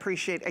I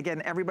appreciate,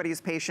 again, everybody's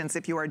patience.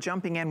 If you are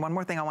jumping in, one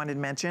more thing I wanted to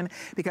mention,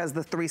 because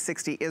the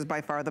 360 is by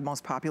far the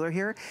most popular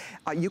here.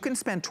 You can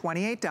spend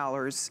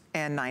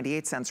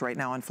 $28.98 right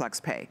now on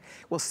FlexPay.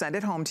 We'll send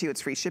it home to you.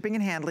 It's free shipping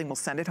and handling. We'll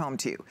send it home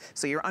to you.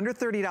 So you're under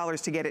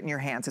 $30 to get it in your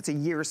hands. It's a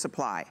year's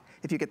supply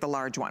if you get the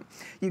large one.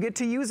 You get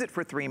to use it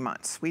for 3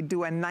 months. We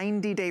do a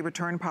 90-day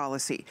return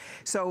policy.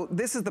 So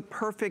this is the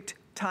perfect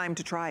time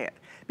to try it,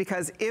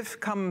 because if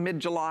come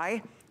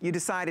mid-July, you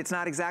decide it's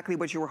not exactly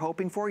what you were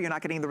hoping for, you're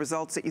not getting the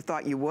results that you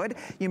thought you would,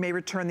 you may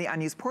return the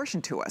unused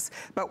portion to us.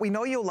 But we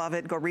know you'll love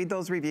it. Go read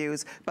those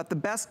reviews. But the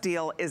best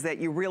deal is that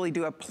you really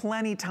do have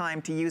plenty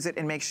time to use it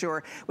and make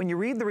sure when you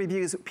read the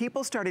reviews,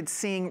 people started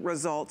seeing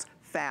results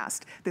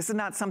fast. This is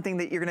not something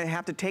that you're gonna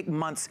have to take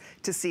months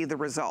to see the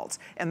results.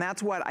 And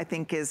that's what I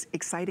think is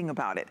exciting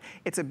about it.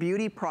 It's a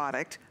beauty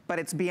product, but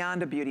it's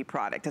beyond a beauty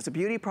product. It's a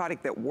beauty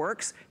product that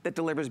works, that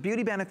delivers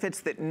beauty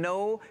benefits that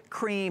no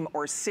cream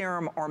or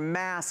serum or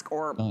mask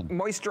or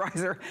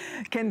moisturizer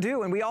can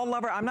do. And we all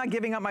love her. I'm not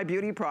giving up my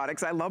beauty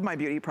products. I love my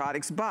beauty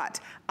products, but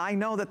I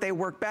know that they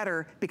work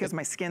better because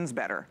my skin's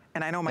better.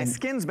 And I know my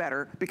skin's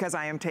better because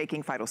I am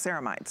taking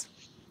phytoceramides.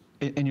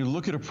 And you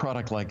look at a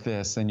product like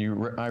this, and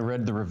I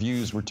read the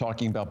reviews, we're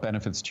talking about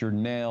benefits to your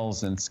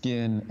nails and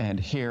skin and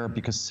hair,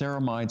 because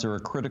ceramides are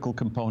a critical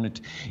component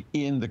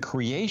in the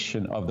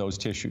creation of those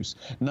tissues.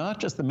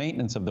 Not just the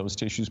maintenance of those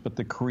tissues, but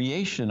the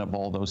creation of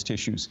all those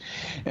tissues.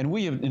 And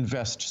we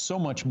invest so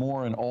much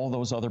more in all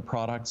those other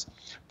products,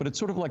 but it's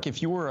sort of like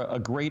if you were a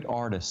great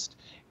artist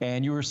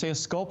and you were, say, a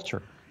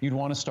sculptor, you'd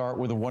want to start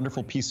with a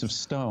wonderful piece of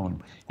stone.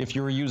 If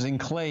you were using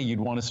clay, you'd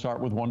want to start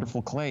with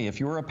wonderful clay. If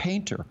you were a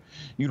painter,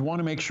 you'd want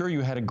to make sure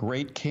you had a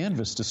great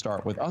canvas to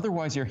start with.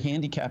 Otherwise, you're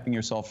handicapping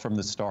yourself from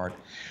the start.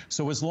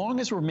 So as long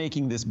as we're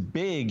making this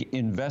big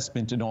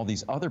investment in all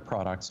these other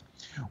products,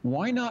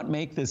 why not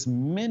make this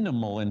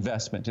minimal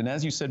investment? And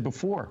as you said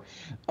before,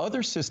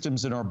 other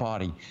systems in our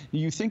body,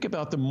 you think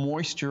about the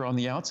moisture on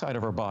the outside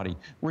of our body,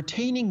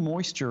 retaining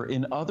moisture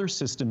in other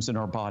systems in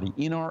our body,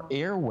 in our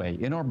airway,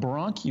 in our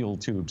bronchial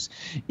tubes,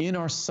 in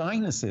our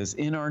sinuses,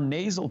 in our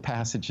nasal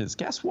passages.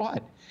 Guess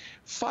what?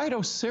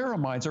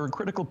 Phytoceramides are a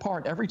critical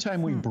part. Every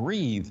time we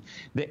breathe,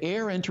 the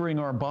air entering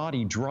our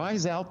body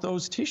dries out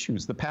those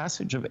tissues. The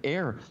passage of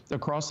air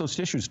across those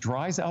tissues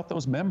dries out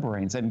those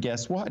membranes. And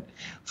guess what?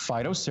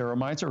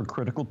 Phytoceramides are a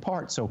critical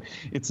part. So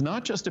it's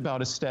not just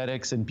about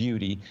aesthetics and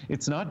beauty.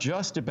 It's not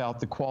just about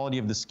the quality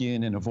of the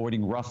skin and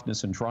avoiding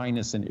roughness and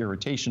dryness and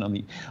irritation on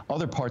the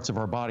other parts of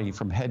our body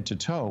from head to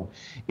toe.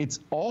 It's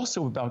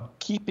also about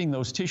keeping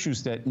those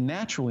tissues that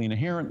naturally and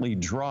inherently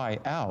dry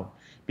out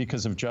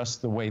because of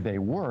just the way they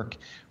work.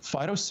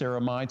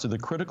 Phytoceramides are the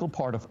critical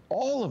part of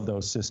all of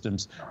those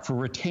systems for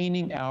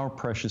retaining our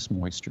precious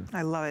moisture.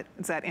 I love it.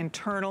 It's that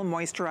internal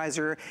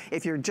moisturizer.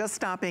 If you're just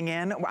stopping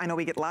in, I know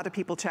we get a lot of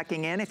people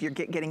checking in. If you're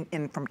getting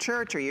in from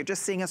church or you're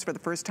just seeing us for the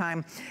first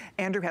time,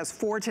 Andrew has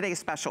 4 Today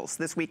specials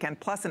this weekend,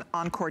 plus an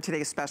Encore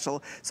Today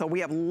special. So we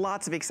have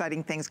lots of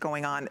exciting things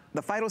going on.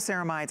 The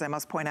phytoceramides, I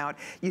must point out,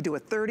 you do a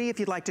 30 if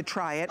you'd like to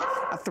try it,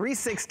 a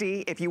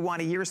 360 if you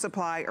want a year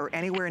supply or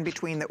anywhere in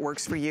between that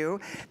works for you.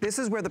 This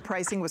is where the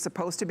pricing was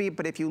supposed to be,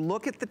 but if you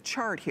look at the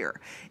chart here,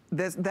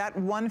 that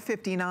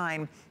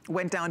 $159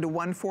 went down to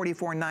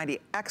 $144.90.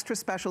 Extra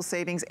special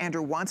savings.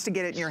 Andrew wants to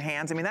get it in your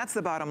hands. I mean, that's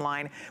the bottom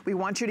line. We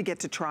want you to get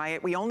to try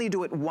it. We only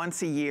do it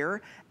once a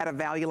year at a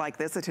value like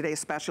this. The Today's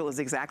Special is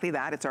exactly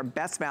that. It's our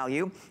best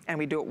value, and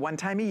we do it one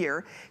time a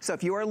year. So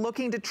if you are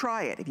looking to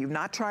try it, if you've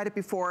not tried it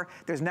before,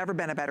 there's never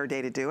been a better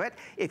day to do it.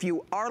 If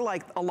you are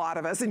like a lot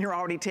of us and you're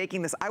already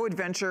taking this, I would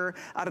venture,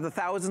 out of the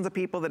thousands of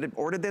people that have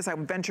ordered this, I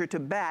would venture to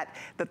bet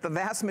that the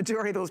vast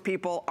majority of those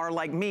people are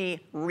like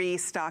me,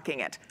 restocking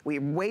it. We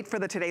wait for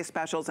the Today's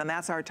Specials, and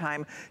that's our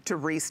time to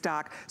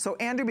restock. So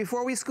Andrew,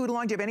 before we scoot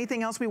along, do you have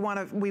anything else we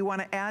want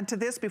to add to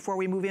this before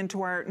we move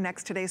into our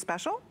next Today's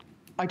Special?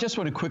 I just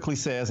want to quickly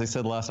say, as I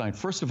said last night,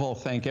 first of all,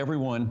 thank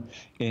everyone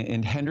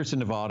in Henderson,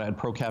 Nevada at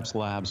ProCaps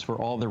Labs for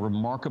all their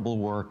remarkable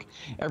work.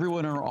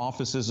 Everyone in our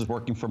offices is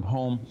working from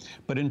home,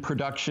 but in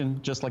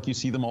production, just like you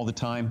see them all the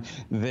time,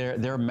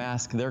 they're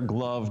masked, they're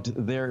gloved,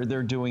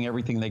 they're doing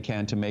everything they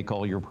can to make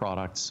all your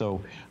products.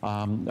 So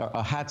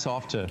hats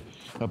off to,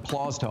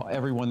 applause to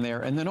everyone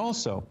there. And then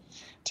also,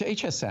 to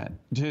HSN,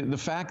 to the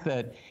fact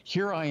that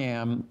here I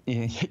am,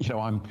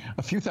 I'm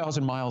a few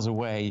thousand miles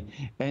away,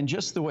 and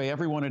just the way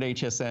everyone at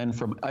HSN,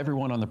 from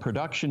everyone on the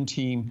production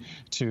team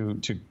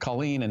to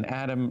Colleen and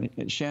Adam,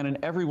 Shannon,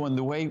 everyone,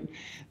 the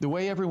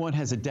way everyone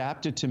has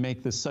adapted to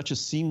make this such a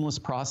seamless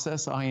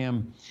process, I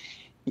am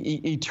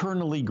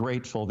eternally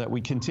grateful that we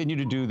continue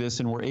to do this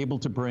and we're able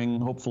to bring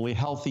hopefully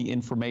healthy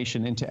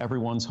information into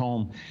everyone's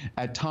home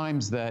at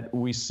times that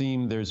we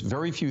seem there's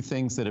very few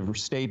things that have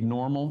stayed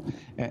normal,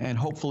 and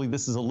hopefully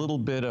this is a little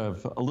bit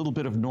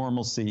of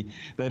normalcy.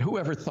 That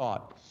whoever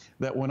thought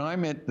that when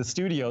I'm at the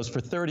studios for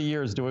 30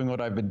 years doing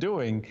what I've been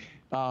doing,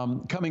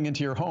 coming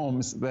into your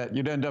homes, that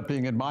you'd end up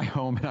being in my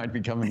home and I'd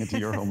be coming into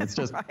your home. It's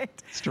just right.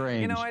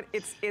 Strange. You know what?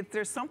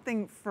 There's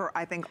something for,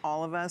 I think,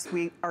 all of us.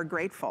 We are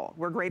grateful.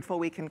 We're grateful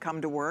we can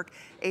come to work.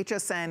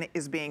 HSN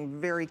is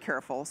being very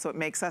careful, so it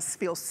makes us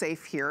feel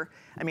safe here.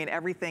 I mean,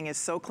 everything is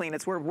so clean.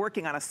 We're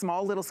working on a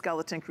small little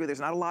skeleton crew. There's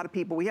not a lot of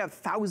people. We have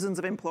thousands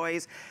of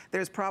employees.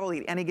 There's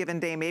probably any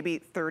given day, maybe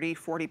 30,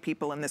 40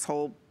 people in this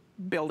whole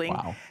building.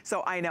 Wow.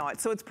 So I know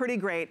it. So it's pretty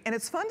great. And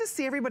it's fun to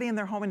see everybody in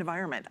their home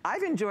environment.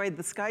 I've enjoyed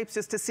the Skypes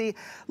just to see,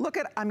 look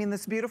at, I mean,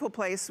 this beautiful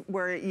place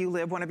where you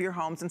live, one of your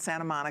homes in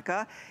Santa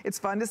Monica. It's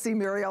fun to see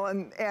Muriel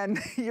and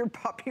your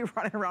puppy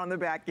running around the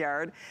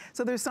backyard.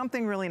 So there's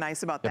something really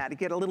nice about that, to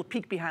get a little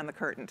peek behind the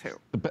curtain too.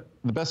 The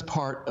best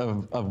part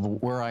of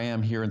where I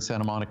am here in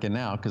Santa Monica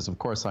now, because of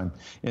course I'm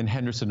in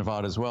Henderson,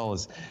 Nevada as well,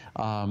 is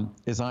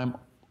I'm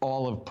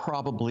all of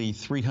probably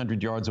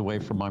 300 yards away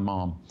from my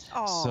mom.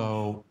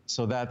 Oh.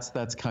 So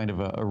that's kind of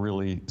a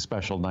really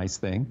special, nice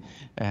thing.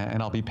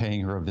 And I'll be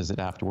paying her a visit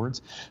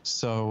afterwards.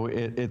 So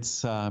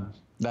that's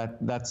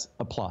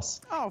a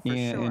plus. Oh, for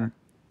sure.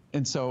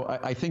 And so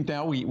I think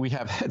now we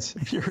have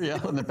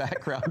Muriel in the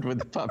background with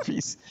the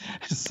puppies.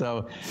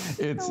 So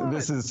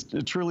this is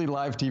truly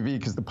live TV,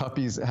 because the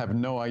puppies have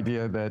no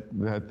idea that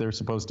they're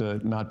supposed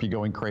to not be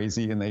going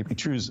crazy, and they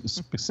choose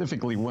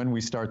specifically when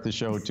we start the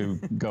show to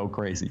go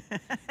crazy.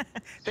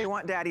 They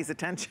want daddy's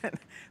attention.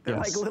 They're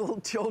like little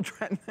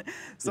children.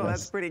 So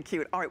that's pretty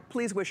cute. All right,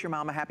 please wish your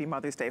mom a happy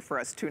Mother's Day for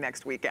us too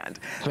next weekend.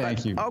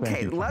 Thank you. Okay,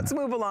 Thank you. Let's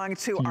move along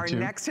to our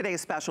next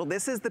Today's Special.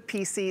 This is the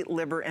PC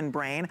Liver and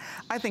Brain.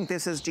 I think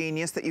this is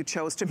genius that you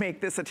chose to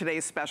make this a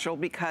Today's Special,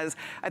 because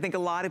I think a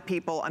lot of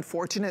people,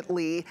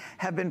 unfortunately,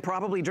 have been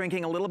probably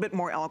drinking a little bit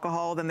more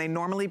alcohol than they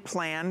normally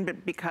plan,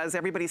 but because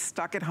everybody's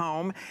stuck at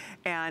home.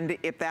 And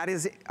if that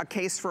is a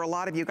case for a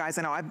lot of you guys,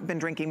 I know I've been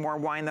drinking more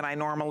wine than I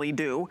normally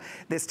do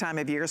this time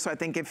of year. So I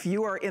think if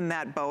you are in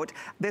that boat,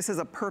 this is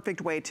a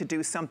perfect way to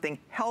do something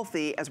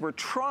healthy as we're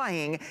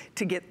trying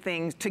to get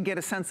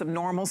a sense of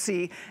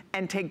normalcy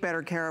and take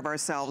better care of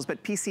ourselves.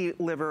 But PC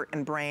Liver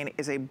and Brain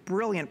is a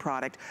brilliant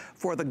product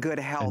for the good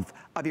health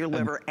of your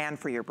liver and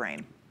for your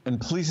brain. And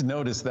please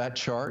notice that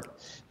chart,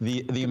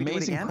 the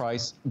amazing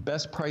price,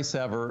 best price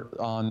ever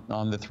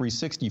on the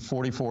 360,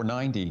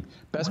 $44.90,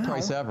 best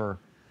price ever.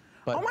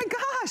 But oh my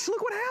gosh,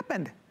 look what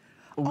happened.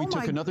 We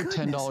took another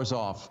 $10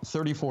 off,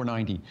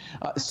 $34.90.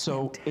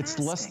 So fantastic. It's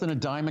less than a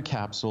dime a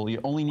capsule. You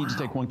only need to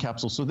take one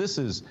capsule. So this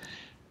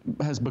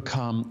has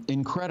become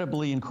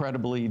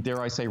incredibly,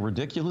 dare I say,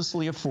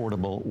 ridiculously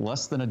affordable,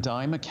 less than a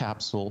dime a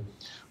capsule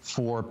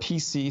for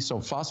PC, so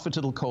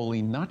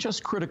phosphatidylcholine, not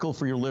just critical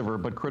for your liver,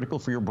 but critical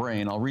for your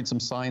brain. I'll read some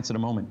science in a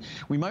moment.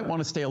 We might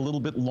want to stay a little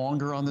bit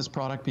longer on this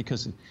product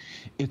because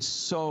it's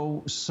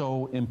so,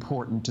 so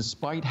important.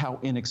 Despite how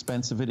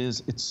inexpensive it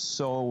is, it's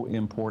so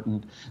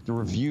important. The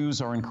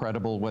reviews are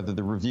incredible, whether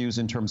the reviews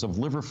in terms of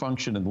liver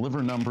function and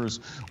liver numbers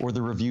or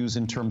the reviews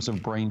in terms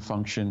of brain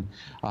function.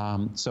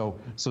 So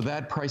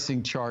that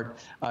pricing chart,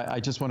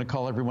 I just want to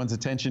call everyone's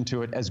attention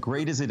to it. As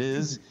great as it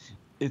is,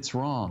 it's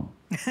wrong.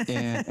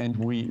 And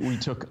we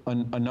took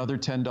another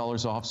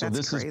 $10 off. So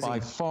this is by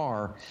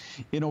far,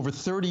 in over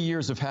 30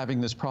 years of having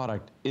this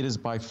product, it is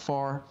by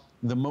far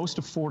the most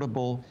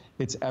affordable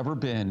it's ever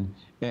been.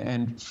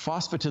 And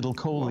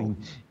phosphatidylcholine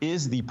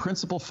is the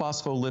principal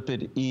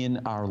phospholipid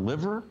in our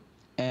liver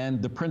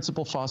and the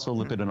principal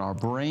phospholipid in our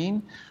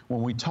brain.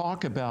 When we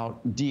talk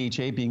about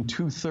DHA being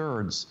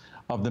 2/3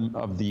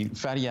 of the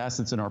fatty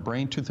acids in our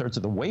brain, 2/3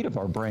 of the weight of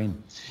our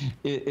brain,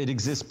 it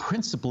exists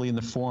principally in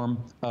the form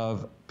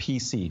of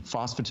PC,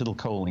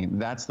 phosphatidylcholine.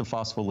 That's the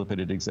phospholipid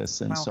it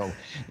exists in. Wow. So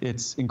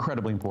it's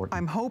incredibly important.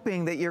 I'm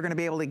hoping that you're going to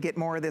be able to get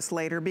more of this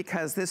later,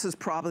 because this is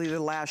probably the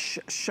last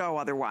show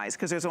otherwise,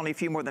 because there's only a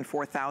few more than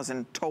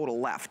 4,000 total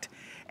left.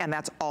 And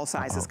that's all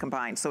sizes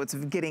combined. So it's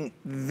getting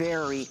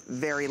very,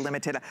 very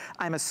limited.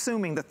 I'm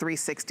assuming the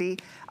 360,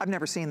 I've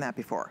never seen that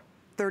before.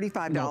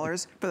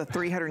 $35 for the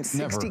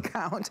 360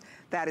 count.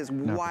 That is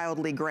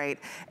wildly great.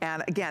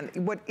 And again,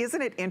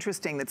 isn't it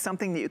interesting that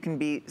something that you can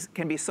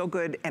be so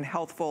good and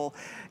helpful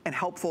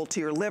to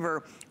your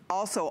liver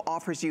also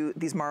offers you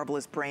these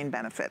marvelous brain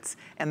benefits.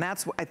 And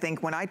that's, I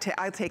think, when I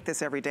take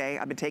this every day.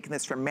 I've been taking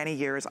this for many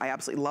years. I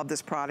absolutely love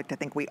this product. I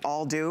think we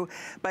all do.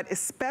 But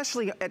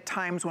especially at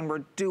times when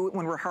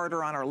we're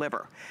harder on our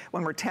liver,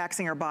 when we're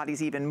taxing our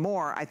bodies even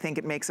more, I think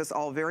it makes us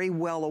all very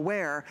well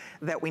aware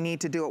that we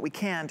need to do what we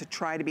can to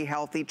try to be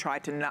healthy, try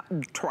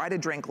to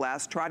drink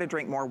less, try to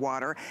drink more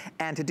water,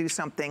 and to do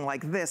something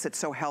like this. It's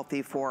so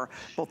healthy for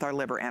both our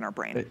liver and our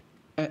brain.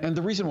 And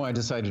the reason why I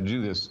decided to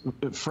do this,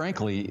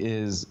 frankly,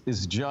 is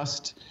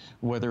just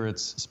whether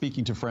it's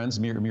speaking to friends,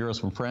 Mira's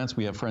from France,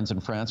 we have friends in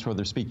France,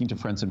 whether speaking to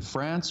friends in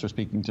France or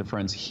speaking to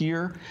friends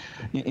here,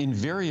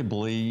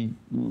 invariably,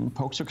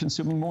 folks are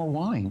consuming more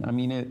wine. I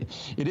mean,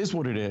 it is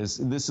what it is.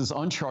 This is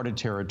uncharted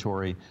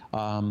territory.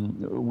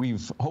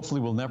 Hopefully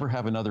we'll never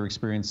have another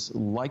experience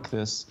like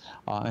this,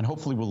 and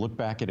hopefully we'll look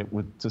back at it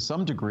to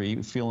some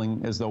degree,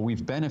 feeling as though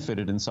we've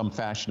benefited in some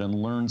fashion and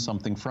learned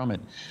something from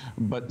it.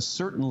 But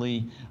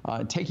certainly,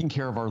 taking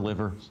care of our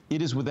liver,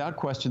 it is without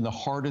question the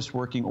hardest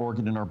working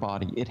organ in our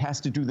body. It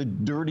has to do the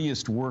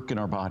dirtiest work in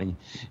our body.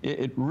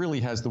 It really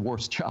has the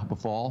worst job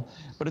of all,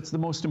 but it's the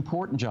most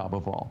important job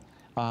of all.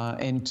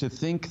 And to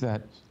think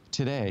that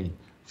today,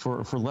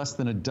 for less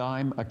than a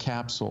dime a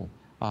capsule,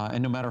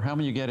 and no matter how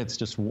many you get, it's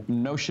just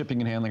no shipping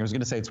and handling. I was going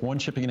to say it's one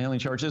shipping and handling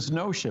charge. There's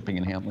no shipping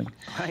and handling.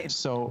 Right.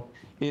 So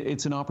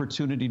it's an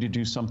opportunity to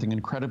do something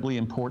incredibly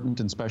important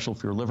and special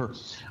for your liver.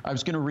 I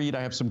was going to read,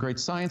 I have some great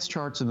science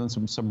charts and then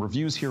some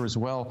reviews here as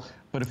well.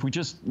 But if we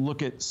just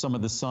look at some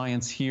of the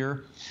science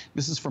here,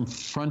 this is from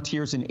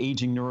Frontiers in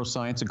Aging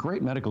Neuroscience, a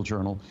great medical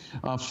journal.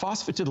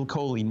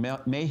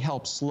 Phosphatidylcholine may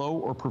help slow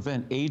or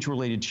prevent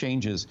age-related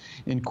changes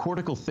in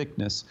cortical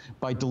thickness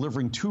by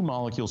delivering two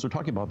molecules, we're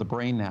talking about the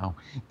brain now,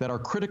 that are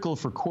critical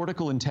for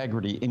cortical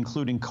integrity,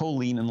 including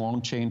choline and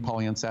long-chain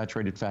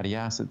polyunsaturated fatty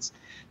acids.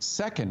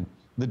 Second,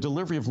 the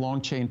delivery of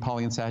long-chain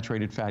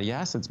polyunsaturated fatty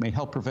acids may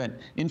help prevent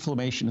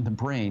inflammation in the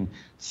brain.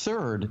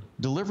 Third,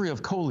 delivery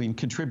of choline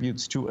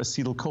contributes to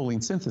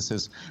acetylcholine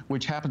synthesis,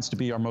 which happens to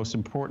be our most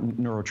important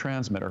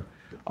neurotransmitter.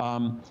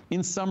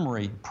 In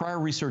summary, prior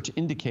research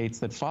indicates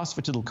that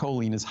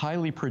phosphatidylcholine is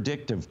highly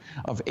predictive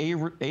of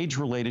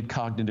age-related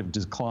cognitive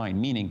decline,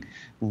 meaning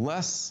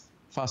less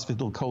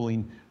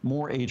phosphatidylcholine,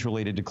 more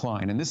age-related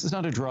decline. And this is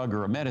not a drug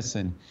or a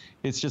medicine.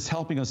 It's just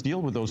helping us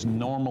deal with those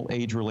normal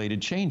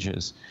age-related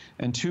changes.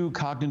 And two,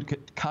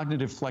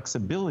 cognitive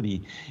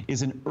flexibility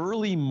is an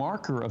early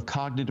marker of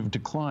cognitive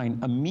decline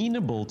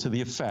amenable to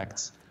the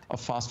effects of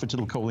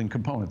phosphatidylcholine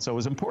components. So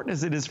as important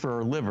as it is for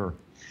our liver,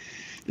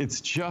 it's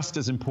just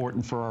as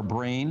important for our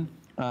brain.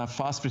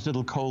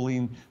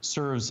 Phosphatidylcholine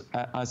serves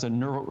as a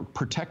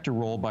neuroprotector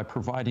role by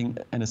providing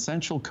an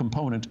essential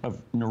component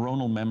of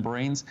neuronal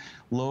membranes.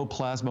 Low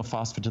plasma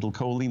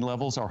phosphatidylcholine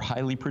levels are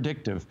highly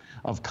predictive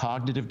of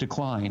cognitive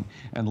decline,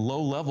 and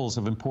low levels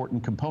of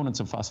important components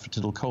of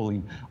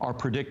phosphatidylcholine are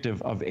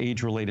predictive of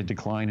age-related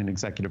decline in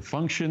executive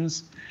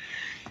functions.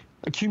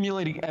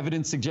 Accumulating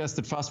evidence suggests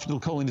that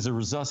phosphatidylcholine is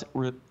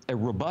a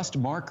robust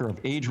marker of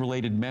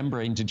age-related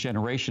membrane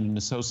degeneration and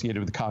associated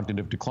with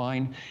cognitive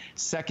decline.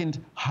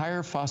 Second,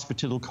 higher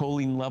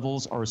phosphatidylcholine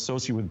levels are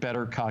associated with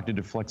better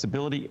cognitive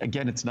flexibility.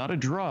 Again, it's not a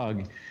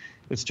drug.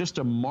 It's just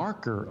a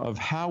marker of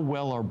how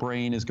well our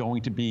brain is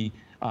going to be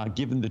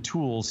given the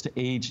tools to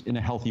age in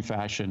a healthy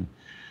fashion.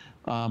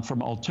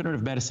 from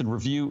Alternative Medicine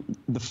Review,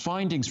 the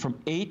findings from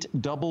 8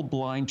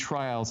 double-blind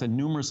trials and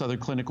numerous other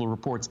clinical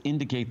reports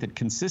indicate that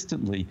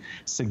consistently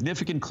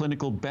significant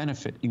clinical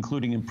benefit,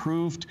 including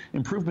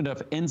improvement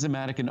of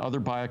enzymatic and other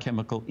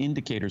biochemical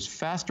indicators,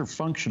 faster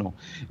functional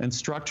and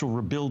structural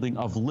rebuilding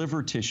of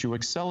liver tissue,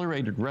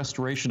 accelerated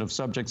restoration of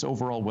subjects'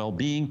 overall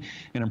well-being,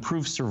 and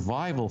improved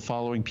survival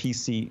following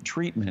PC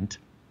treatment.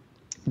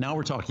 Now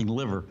we're talking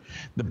liver.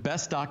 The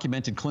best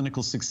documented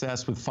clinical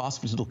success with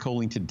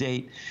phosphatidylcholine to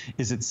date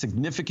is its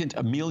significant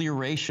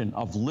amelioration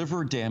of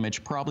liver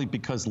damage, probably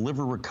because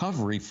liver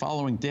recovery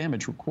following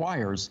damage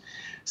requires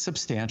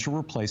substantial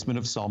replacement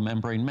of cell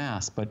membrane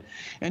mass.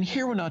 And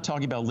here we're not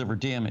talking about liver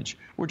damage.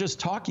 We're just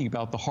talking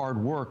about the hard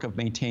work of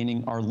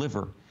maintaining our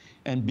liver.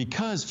 And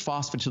because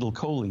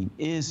phosphatidylcholine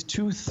is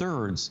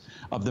 2/3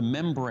 of the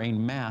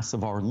membrane mass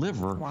of our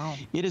liver, wow,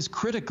 it is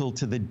critical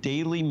to the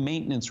daily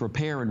maintenance,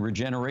 repair, and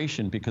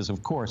regeneration because,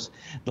 of course,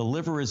 the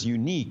liver is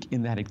unique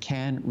in that it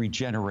can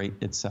regenerate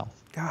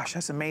itself. Gosh,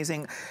 that's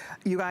amazing.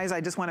 You guys,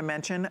 I just want to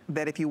mention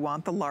that if you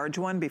want the large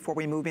one, before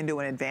we move into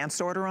an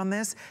advanced order on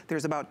this,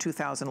 there's about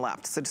 2,000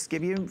 left. So just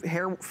give you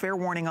fair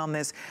warning on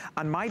this.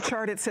 On my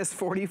chart, it says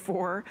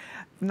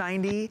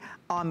 $44.90.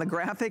 On the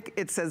graphic,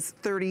 it says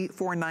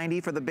 $34.90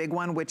 for the big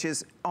one, which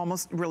is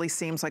almost really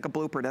seems like a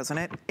blooper, doesn't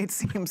it? It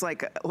seems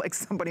like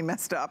somebody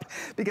messed up,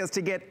 because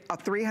to get a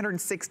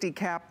 360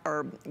 cap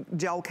or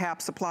gel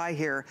cap supply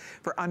here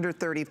for under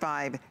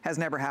 $35 has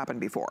never happened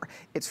before.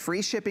 It's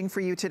free shipping for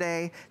you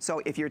today.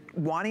 So if you're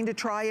wanting to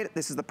try it,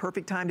 this is the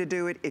perfect time to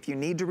do it. If you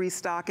need to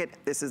restock it,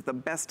 this is the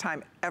best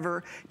time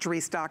ever to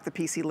restock the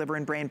PC Liver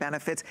and Brain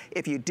Benefits.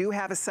 If you do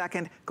have a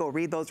second, go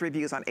read those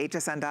reviews on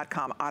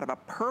hsn.com out of a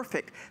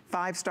perfect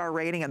 5-star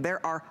rating, and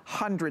there are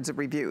hundreds of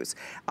reviews.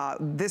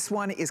 This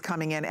one is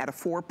coming in at a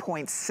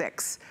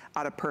 4.6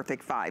 out of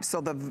perfect 5. So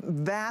the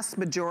vast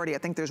majority, I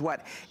think there's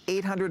what,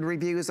 800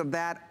 reviews of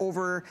that,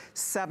 over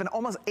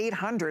almost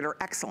 800 are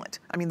excellent.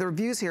 I mean, the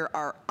reviews here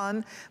are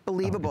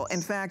unbelievable.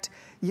 In fact,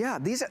 yeah,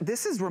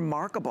 this is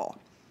remarkable.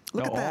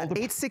 Look at that,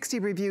 860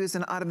 reviews,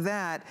 and out of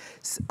that,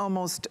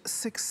 almost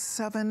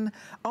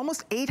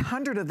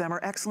 800 of them are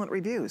excellent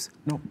reviews.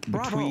 No,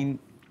 bravo. Between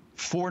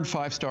 4- and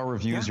 5-star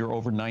reviews, you're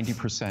over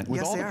 90%.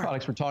 With all the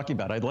products we're talking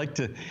about, I'd like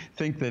to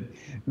think that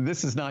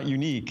this is not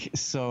unique.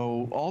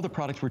 So all the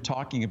products we're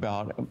talking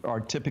about are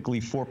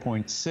typically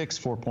 4.6,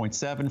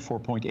 4.7,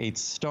 4.8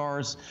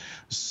 stars.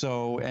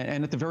 So,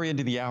 and at the very end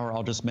of the hour,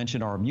 I'll just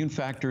mention our immune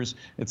factors.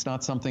 It's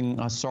not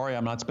something, sorry,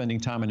 I'm not spending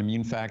time on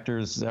immune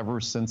factors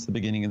ever since the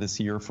beginning of this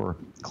year for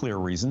clear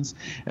reasons.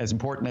 As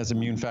important as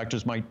immune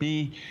factors might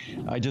be,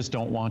 I just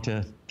don't want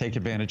to take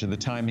advantage of the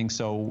timing.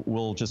 So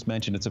we'll just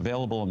mention it's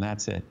available, and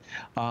that's it.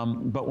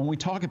 But when we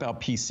talk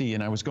about PC,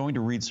 and I was going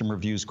to read some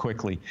reviews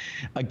quickly,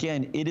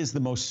 again, it is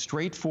the most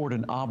straightforward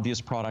and obvious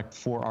product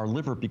for our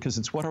liver because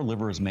it's what our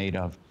liver is made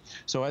of.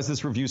 So as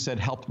this review said,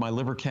 helped my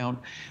liver count.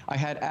 I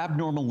had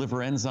abnormal liver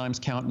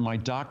enzymes count, and my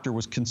doctor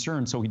was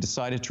concerned, so he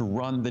decided to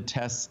run the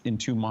tests in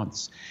 2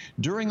 months.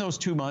 During those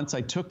 2 months,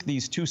 I took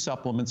these 2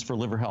 supplements for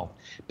liver health,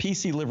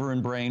 PC Liver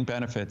and Brain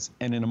Benefits,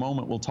 and in a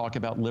moment we'll talk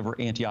about liver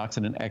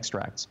antioxidant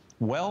extracts.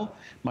 Well,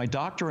 my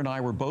doctor and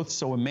I were both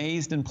so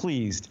amazed and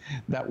pleased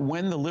that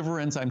when the liver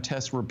enzyme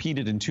tests were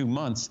repeated in 2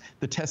 months,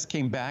 the test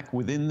came back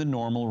within the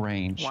normal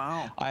range.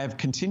 Wow. I have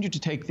continued to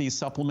take these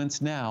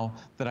supplements now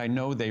that I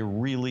know they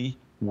really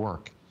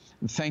work.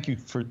 Thank you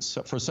for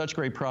such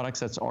great products.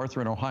 That's Arthur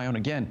in Ohio. And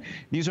again,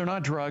 these are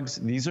not drugs.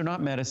 These are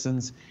not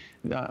medicines.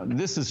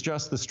 This is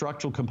just the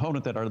structural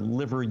component that our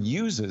liver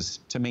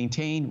uses to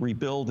maintain,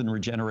 rebuild, and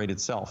regenerate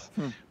itself.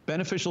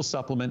 Beneficial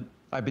supplement.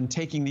 I've been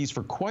taking these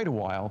for quite a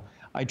while.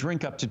 I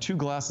drink up to 2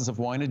 glasses of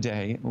wine a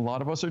day. A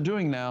lot of us are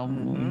doing now. You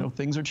know,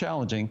 things are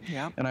challenging.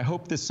 Yep. And I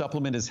hope this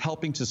supplement is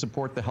helping to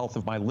support the health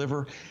of my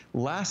liver.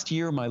 Last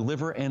year, my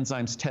liver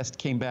enzymes test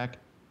came back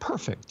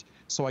perfect.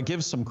 So I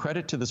give some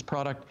credit to this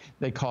product.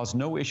 They cause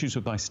no issues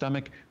with my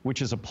stomach,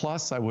 which is a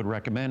plus I would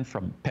recommend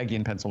from Peggy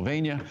in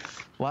Pennsylvania.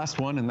 Last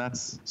one, and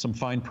that's some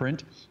fine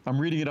print. I'm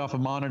reading it off a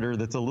monitor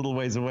that's a little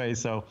ways away,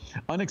 so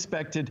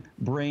unexpected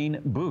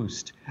brain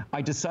boost.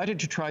 I decided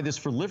to try this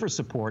for liver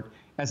support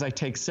as I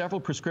take several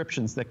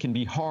prescriptions that can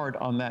be hard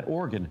on that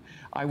organ.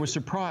 I was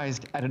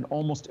surprised at an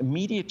almost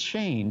immediate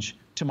change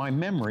to my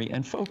memory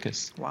and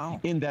focus. Wow.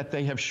 In that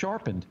they have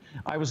sharpened.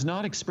 I was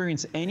not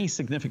experiencing any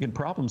significant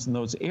problems in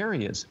those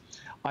areas.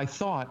 I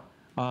thought,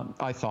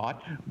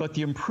 but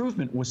the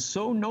improvement was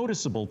so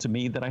noticeable to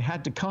me that I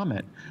had to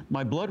comment.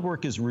 My blood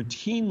work is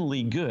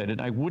routinely good, and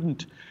I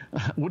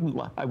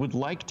would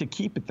like to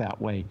keep it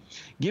that way.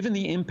 Given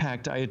the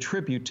impact I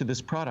attribute to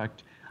this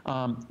product,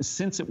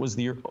 since it was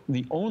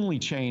the only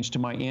change to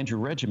my Andrew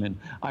regimen,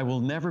 I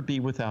will never be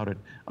without it.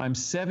 I'm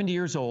 70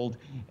 years old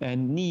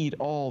and need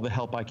all the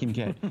help I can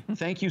get.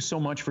 Thank you so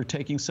much for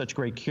taking such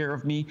great care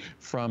of me,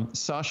 from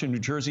Sasha, New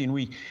Jersey. And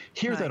we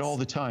hear that all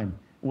the time.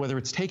 Whether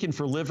it's taken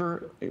for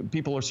liver,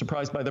 people are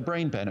surprised by the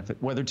brain benefit.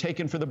 Whether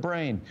taken for the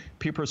brain,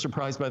 people are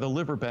surprised by the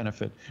liver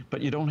benefit.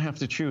 But you don't have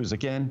to choose.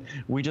 Again,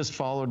 we just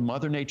followed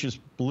Mother Nature's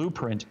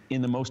blueprint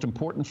in the most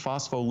important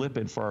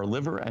phospholipid for our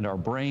liver and our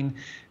brain.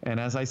 And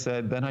as I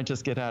said, then I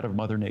just get out of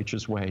Mother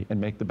Nature's way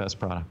and make the best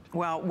product.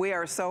 Well, we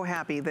are so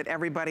happy that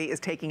everybody is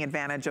taking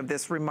advantage of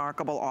this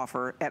remarkable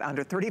offer at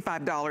under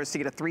 $35 to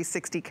get a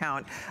 360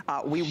 count.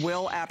 We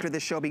will, after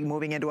this show, be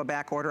moving into a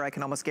back order. I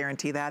can almost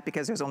guarantee that,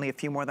 because there's only a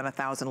few more than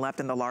 1,000 left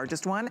in the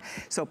largest one.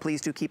 So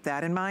please do keep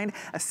that in mind.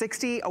 A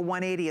 60, a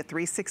 180, a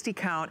 360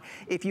 count.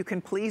 If you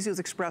can please use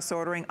express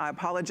ordering. I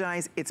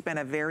apologize, it's been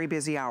a very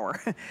busy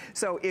hour.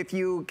 So if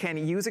you can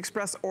use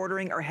express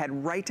ordering or head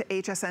right to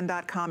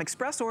hsn.com.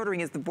 Express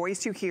ordering is the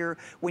voice you hear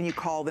when you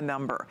call the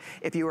number.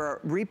 If you are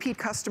a repeat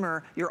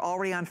customer, you're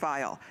already on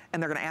file,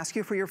 and they're gonna ask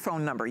you for your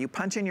phone number. You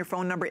punch in your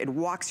phone number, it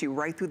walks you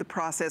right through the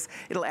process.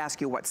 It'll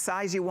ask you what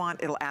size you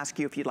want. It'll ask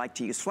you if you'd like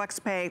to use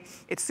FlexPay.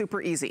 It's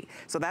super easy.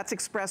 So that's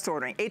express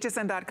ordering.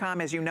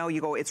 hsn.com, as you know,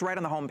 you go, it's right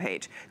on the home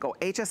page. Go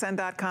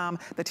hsn.com.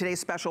 The Today's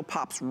Special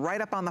pops right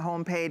up on the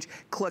home page.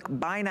 Click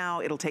buy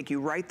now. It'll take you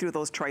right through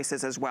those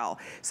choices as well.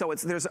 So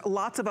there's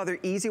lots of other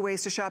easy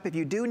ways to shop. If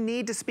you do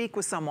need to speak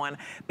with someone,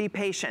 be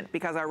patient,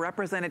 because our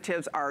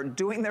representatives are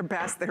doing their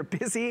best. They're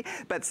busy,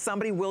 but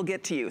somebody will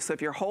get to you. So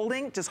if you're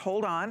holding, just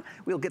hold on.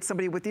 We'll get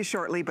somebody with you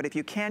shortly, but if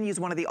you can use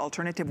one of the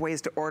alternative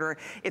ways to order,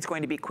 it's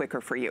going to be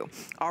quicker for you.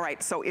 All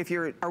right, so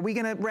are we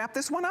gonna wrap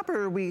this one up,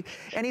 or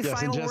any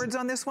final words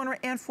on this one,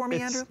 and for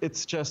me, Andrew?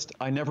 It's just,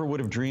 I never would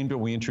have dreamed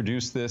when we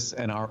introduced this,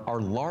 and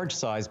our large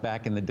size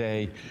back in the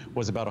day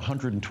was about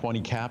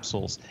 120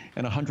 capsules,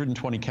 and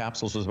 120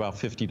 capsules was about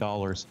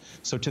 $50.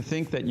 So to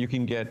think that you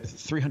can get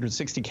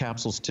 360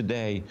 capsules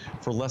today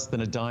for less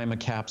than a dime a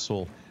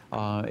capsule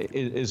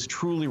is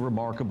truly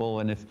remarkable.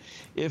 And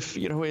if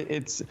you know,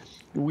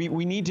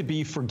 we need to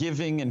be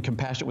forgiving and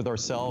compassionate with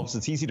ourselves.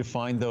 It's easy to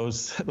find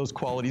those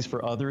qualities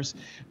for others,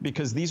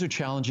 because these are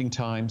challenging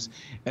times,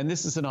 and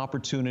this is an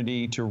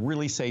opportunity to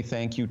really say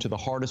thank you to the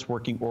hardest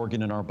working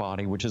organ in our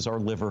body, which is our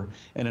liver.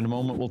 And in a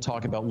moment, we'll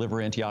talk about liver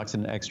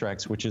antioxidant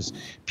extracts, which is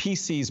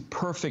PC's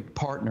perfect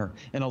partner,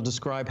 and I'll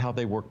describe how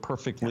they work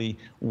perfectly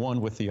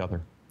one with the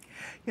other.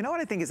 You know what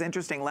I think is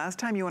interesting? Last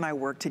time you and I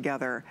worked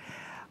together,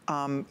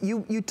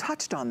 you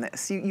touched on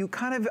this. You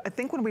kind of, I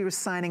think when we were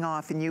signing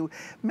off, and you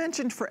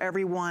mentioned for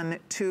everyone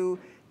to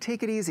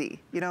take it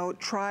easy. You know,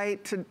 try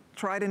to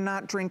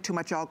not drink too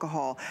much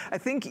alcohol. I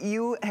think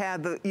you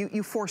had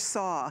you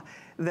foresaw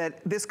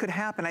that this could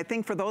happen. I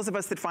think for those of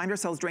us that find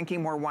ourselves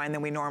drinking more wine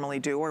than we normally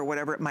do, or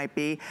whatever it might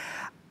be,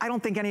 I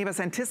don't think any of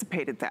us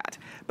anticipated that.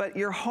 But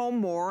you're home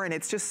more, and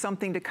it's just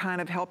something to kind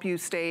of help you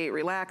stay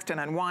relaxed and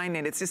unwind,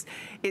 and it's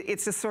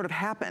just sort of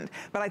happened.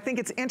 But I think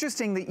it's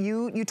interesting that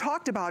you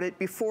talked about it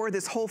before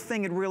this whole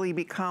thing had really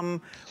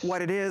become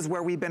what it is,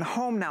 where we've been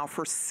home now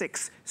for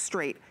 6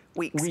 straight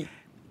weeks.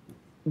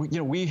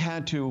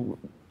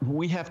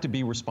 We have to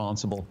be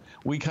responsible.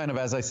 We kind of,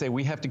 as I say,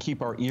 we have to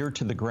keep our ear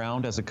to the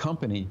ground as a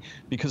company,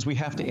 because we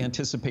have to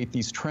anticipate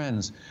these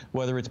trends,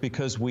 whether it's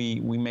because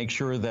we make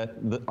sure that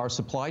our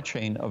supply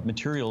chain of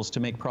materials to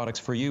make products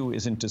for you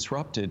isn't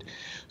disrupted.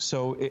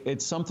 So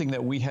it's something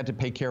that we had to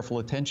pay careful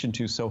attention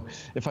to. So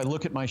if I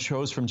look at my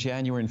shows from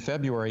January and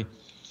February,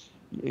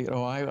 you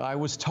know, I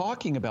was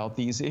talking about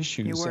these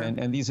issues,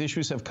 and these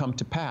issues have come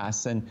to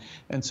pass. And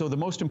so the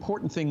most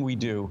important thing we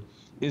do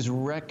is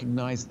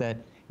recognize that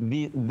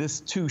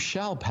this too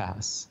shall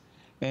pass.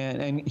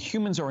 And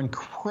humans are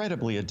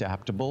incredibly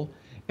adaptable.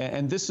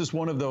 And this is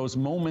one of those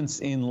moments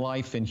in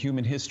life, in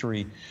human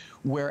history,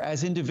 where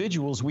as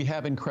individuals, we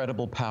have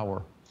incredible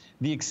power.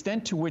 The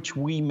extent to which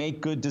we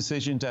make good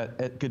decisions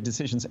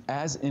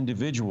as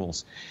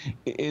individuals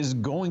is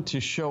going to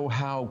show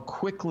how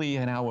quickly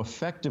and how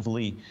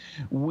effectively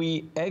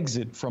we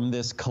exit from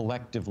this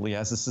collectively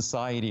as a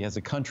society, as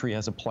a country,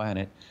 as a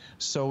planet.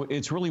 So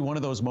it's really one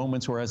of those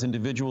moments where as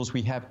individuals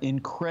we have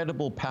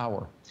incredible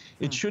power.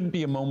 It shouldn't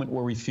be a moment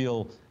where we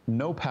feel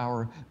no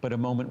power, but a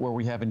moment where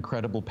we have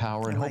incredible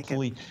power. And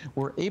hopefully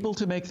we're able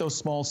to make those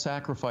small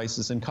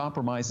sacrifices and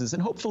compromises,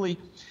 and hopefully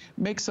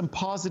make some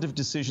positive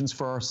decisions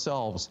for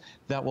ourselves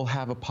that will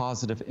have a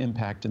positive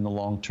impact in the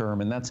long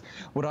term. And that's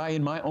what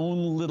in my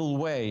own little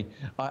way,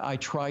 I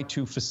try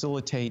to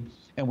facilitate.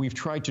 And we've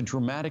tried to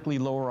dramatically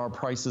lower our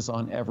prices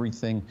on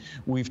everything.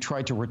 We've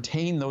tried to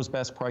retain those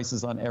best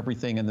prices on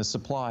everything in the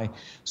supply.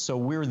 So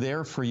we're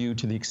there for you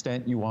to the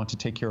extent you want to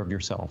take care of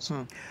yourselves.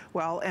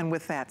 Well, and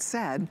with that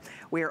said,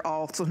 we are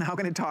also now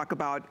going to talk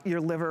about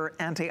your liver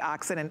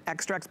antioxidant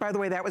extracts. By the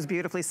way, that was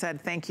beautifully said.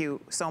 Thank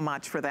you so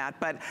much for that.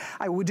 But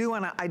I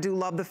do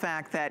love the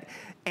fact that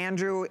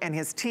Andrew and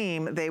his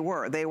team, they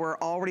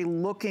were already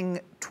looking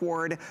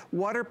toward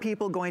what are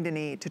people going to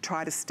need to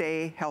try to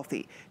stay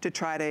healthy, to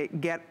try to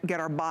get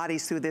our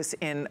bodies through this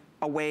in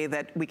a way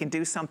that we can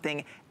do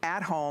something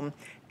at home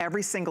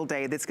every single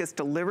day. This gets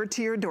delivered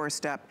to your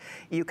doorstep.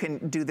 You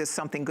can do this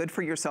something good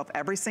for yourself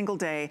every single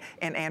day,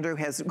 and Andrew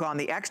has gone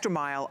the extra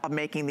mile of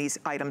making these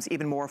items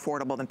even more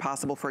affordable than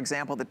possible. For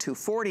example, the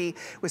 240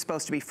 was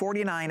supposed to be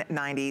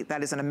 $49.90.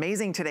 That is an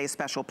amazing today's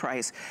special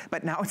price,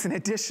 but now it's an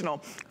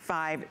additional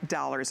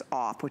 $5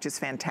 off, which is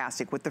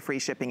fantastic with the free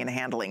shipping and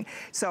handling.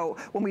 So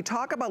when we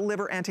talk about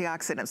liver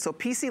antioxidants, so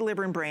PC,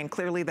 liver, and brain,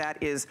 clearly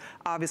that is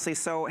obviously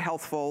so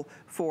healthful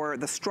for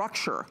the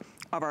structure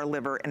of our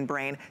liver and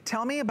brain.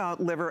 Tell me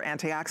about liver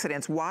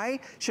antioxidants. Why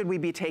should we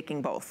be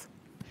taking both?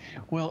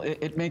 Well,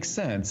 it makes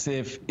sense.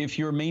 If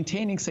you're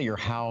maintaining, say, your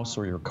house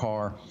or your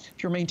car,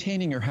 if you're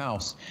maintaining your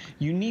house,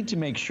 you need to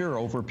make sure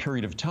over a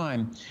period of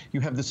time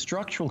you have the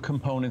structural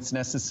components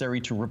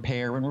necessary to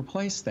repair and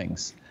replace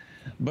things.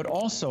 But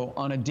also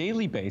on a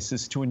daily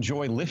basis, to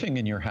enjoy living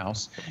in your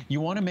house,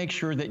 you want to make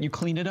sure that you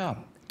clean it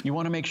up. You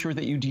want to make sure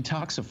that you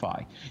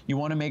detoxify. You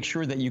want to make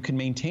sure that you can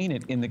maintain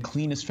it in the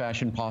cleanest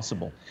fashion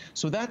possible.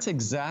 So that's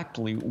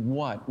exactly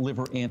what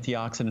liver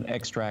antioxidant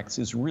extracts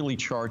is really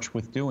charged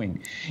with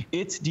doing.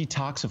 It's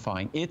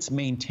detoxifying, it's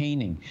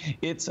maintaining.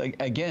 It's,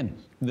 again,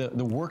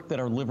 the work that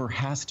our liver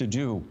has to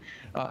do.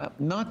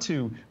 Not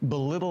to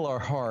belittle our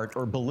heart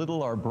or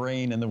belittle our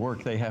brain and the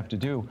work they have to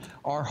do.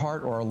 Our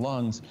heart or our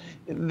lungs,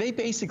 they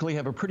basically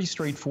have a pretty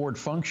straightforward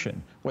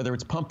function. Whether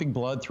it's pumping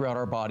blood throughout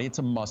our body, it's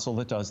a muscle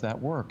that does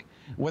that work.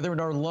 Whether in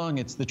our lung,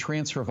 it's the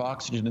transfer of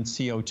oxygen and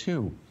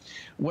CO2.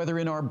 Whether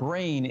in our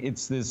brain,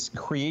 it's this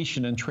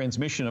creation and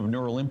transmission of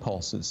neural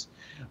impulses.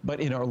 But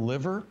in our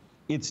liver,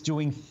 it's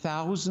doing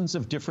thousands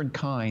of different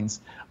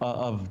kinds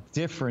of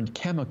different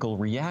chemical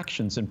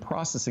reactions and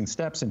processing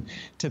steps. And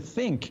to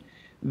think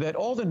that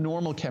all the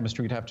normal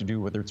chemistry would have to do,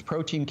 whether it's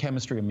protein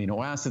chemistry,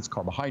 amino acids,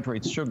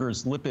 carbohydrates,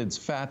 sugars, lipids,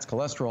 fats,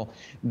 cholesterol,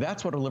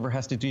 that's what our liver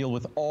has to deal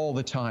with all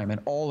the time,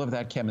 and all of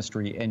that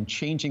chemistry, and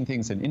changing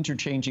things and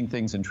interchanging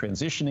things and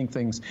transitioning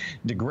things,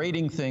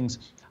 degrading things,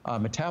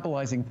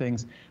 metabolizing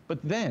things. But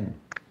then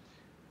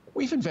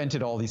we've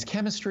invented all these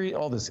chemistry,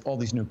 all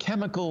these new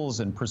chemicals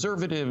and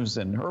preservatives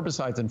and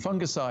herbicides and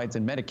fungicides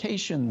and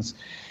medications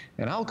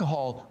and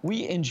alcohol.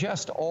 We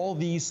ingest all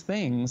these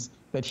things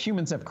that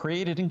humans have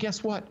created, and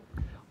guess what?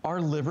 Our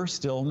liver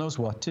still knows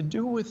what to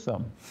do with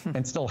them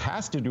and still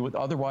has to do it.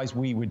 Otherwise,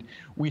 we'd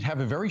have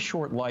a very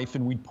short life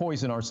and we'd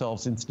poison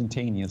ourselves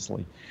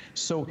instantaneously.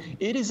 So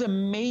it is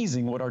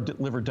amazing what our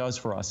liver does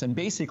for us. And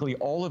basically,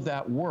 all of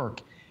that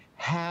work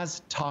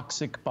has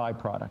toxic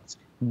byproducts.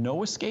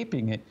 No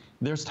escaping it,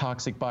 there's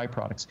toxic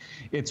byproducts.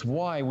 It's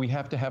why we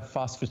have to have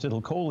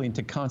phosphatidylcholine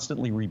to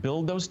constantly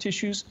rebuild those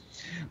tissues,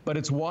 but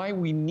it's why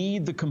we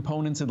need the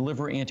components in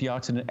liver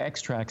antioxidant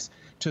extracts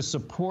to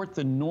support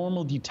the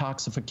normal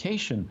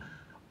detoxification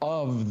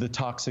of the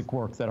toxic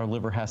work that our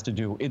liver has to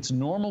do. It's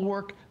normal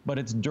work, but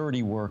it's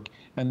dirty work,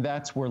 and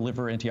that's where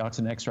liver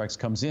antioxidant extracts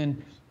comes in.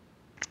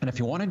 And if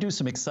you want to do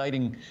some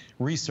exciting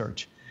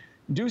research,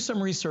 do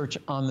some research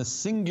on the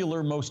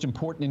singular most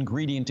important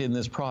ingredient in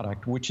this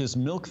product, which is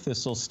milk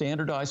thistle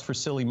standardized for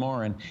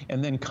silymarin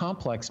and then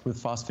complexed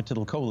with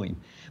phosphatidylcholine.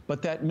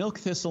 But that milk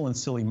thistle and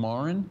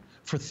silymarin,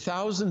 for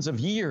thousands of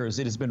years,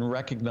 it has been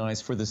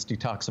recognized for this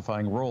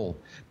detoxifying role.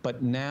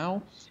 But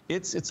now,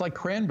 it's like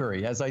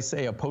cranberry, as I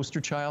say, a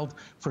poster child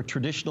for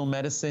traditional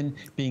medicine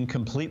being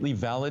completely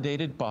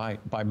validated by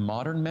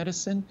modern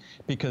medicine,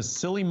 because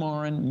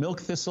silymarin, milk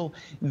thistle,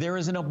 there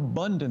is an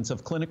abundance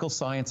of clinical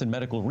science and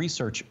medical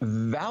research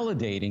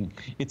validating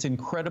its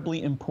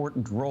incredibly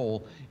important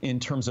role in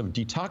terms of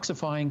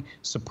detoxifying,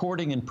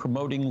 supporting, and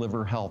promoting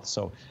liver health.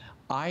 So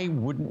I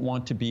wouldn't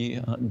want to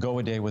go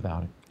a day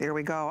without it. There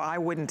we go. I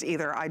wouldn't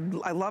either. I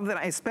love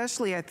that.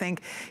 Especially, I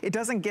think it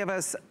doesn't give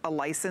us a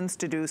license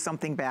to do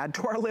something bad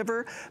to our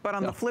liver, but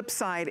on the flip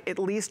side, at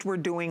least we're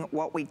doing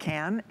what we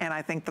can. And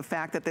I think the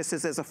fact that this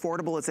is as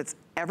affordable as it's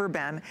ever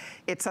been,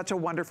 it's such a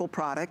wonderful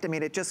product. I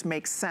mean, it just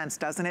makes sense,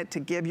 doesn't it, to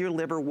give your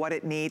liver what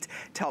it needs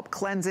to help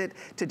cleanse it,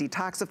 to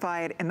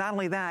detoxify it. And not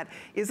only that,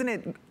 isn't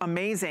it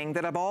amazing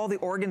that of all the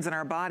organs in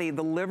our body,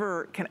 the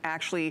liver can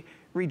actually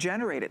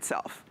regenerate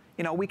itself?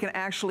 You know, we can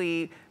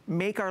actually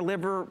make our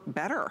liver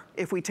better.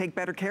 If we take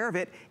better care of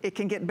it, it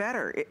can get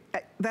better.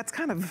 That's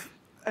kind of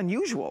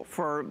unusual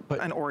for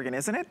an organ,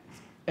 isn't it?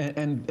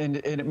 And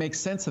it makes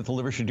sense that the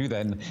liver should do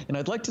that. And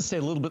I'd like to say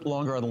a little bit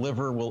longer on the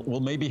liver. We'll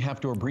maybe have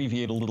to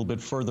abbreviate a little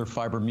bit further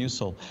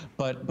fibromucil.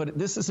 But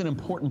this is an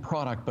important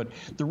product. But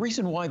the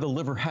reason why the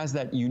liver has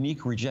that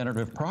unique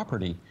regenerative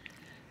property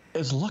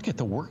is look at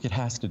the work it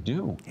has to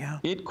do. Yeah.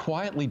 It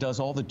quietly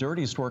does all the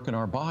dirtiest work in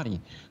our body.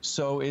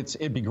 So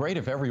it'd be great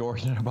if every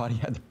organ in our body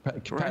had the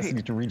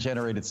capacity to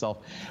regenerate itself.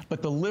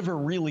 But the liver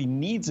really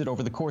needs it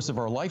over the course of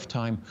our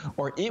lifetime,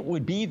 or it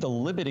would be the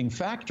limiting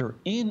factor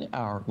in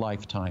our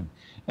lifetime.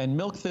 And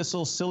milk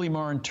thistle,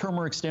 silymarin,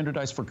 turmeric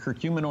standardized for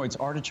curcuminoids,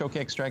 artichoke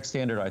extract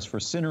standardized for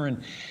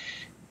cynarin.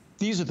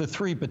 These are the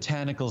three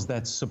botanicals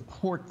that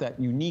support that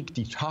unique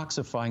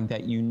detoxifying,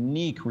 that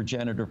unique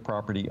regenerative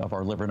property of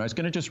our liver. And I was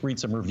going to just read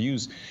some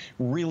reviews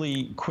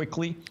really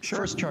quickly. Sure.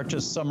 First chart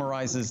just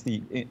summarizes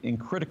the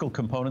critical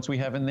components we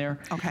have in there.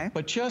 Okay.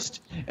 But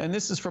just, and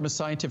this is from a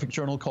scientific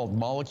journal called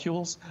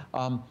Molecules.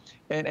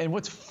 And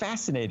what's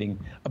fascinating,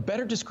 a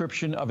better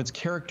description of its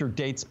character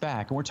dates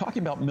back, and we're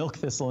talking about milk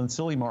thistle and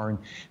silymarin,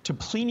 to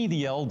Pliny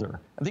the Elder.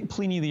 I think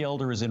Pliny the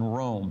Elder is in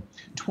Rome,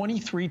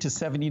 23 to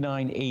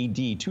 79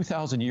 AD,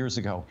 2,000 years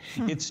ago.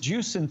 Its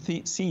juice and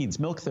seeds,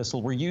 milk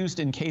thistle, were used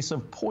in case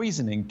of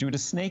poisoning due to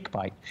snake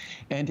bite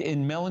and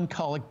in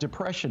melancholic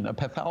depression, a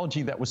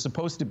pathology that was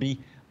supposed to be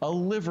a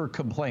liver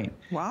complaint.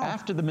 Wow.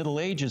 After the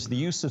Middle Ages, the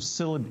use of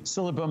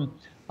Silybum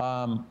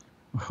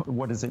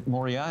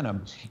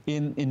morianum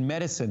in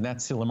medicine,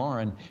 that's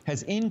silymarin,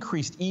 has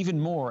increased even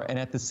more, and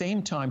at the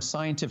same time,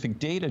 scientific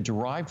data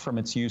derived from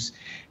its use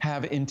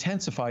have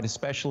intensified,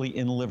 especially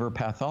in liver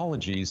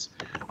pathologies.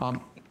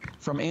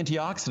 From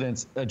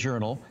Antioxidants, a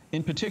journal,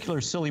 in particular,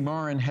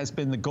 silymarin has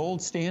been the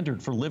gold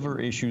standard for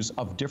liver issues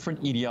of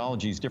different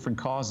etiologies, different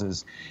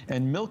causes,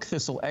 and milk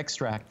thistle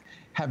extract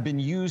have been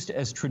used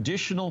as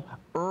traditional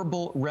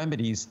herbal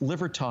remedies,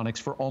 liver tonics,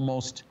 for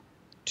almost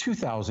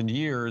 2,000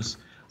 years.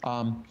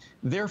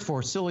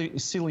 Therefore,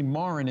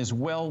 silymarin is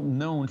well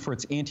known for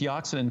its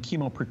antioxidant and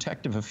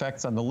chemoprotective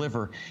effects on the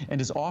liver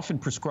and is often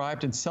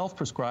prescribed and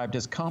self-prescribed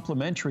as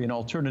complementary and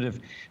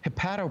alternative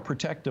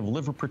hepatoprotective,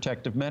 liver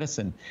protective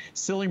medicine.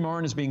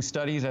 Silymarin is being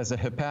studied as a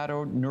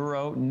hepato,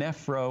 neuro,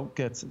 nephro,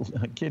 gets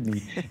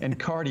kidney, and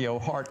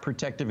cardio, heart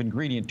protective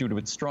ingredient due to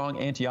its strong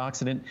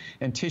antioxidant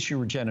and tissue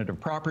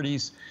regenerative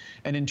properties.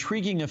 An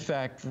intriguing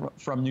effect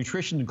from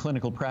nutrition and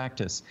clinical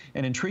practice.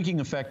 An intriguing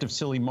effect of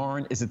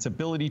silymarin is its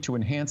ability to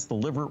enhance the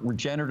liver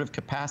regenerative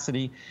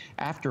capacity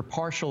after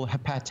partial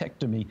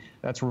hepatectomy,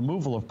 that's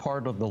removal of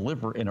part of the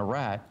liver in a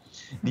rat.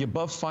 The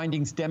above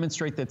findings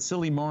demonstrate that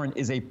silymarin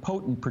is a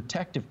potent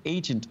protective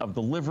agent of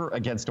the liver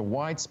against a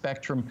wide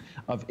spectrum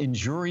of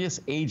injurious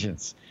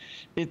agents.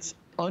 It's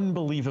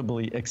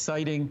unbelievably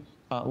exciting.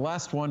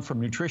 Last one from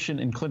Nutrition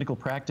and Clinical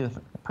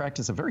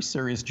Practice, a very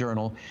serious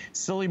journal.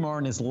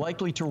 Silymarin is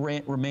likely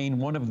to remain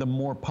one of the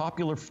more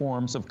popular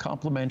forms of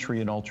complementary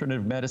and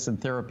alternative medicine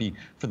therapy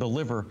for the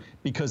liver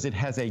because it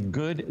has a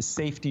good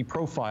safety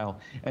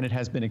profile and it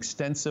has been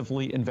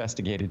extensively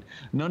investigated.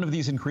 None of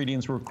these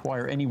ingredients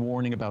require any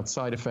warning about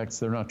side effects.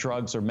 They're not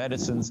drugs or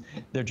medicines.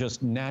 They're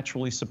just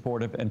naturally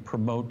supportive and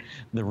promote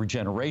the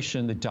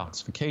regeneration, the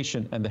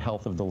detoxification, and the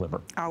health of the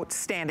liver.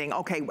 Outstanding.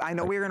 Okay, I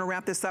know we're going to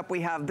wrap this up.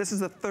 This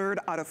is the third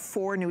out of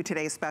 4 new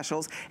Today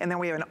Specials, and then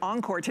we have an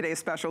encore Today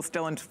Special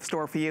still in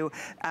store for you.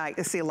 I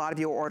see a lot of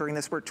you are ordering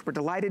this. We're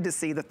delighted to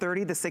see the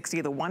 30, the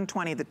 60, the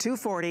 120, the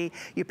 240.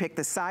 You pick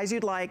the size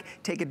you'd like,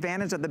 take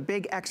advantage of the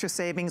big extra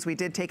savings. We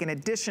did take an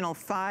additional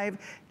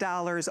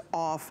 $5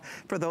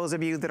 off for those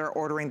of you that are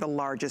ordering the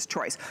largest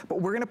choice. But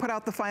we're going to put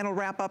out the final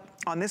wrap up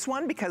on this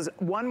one because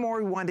one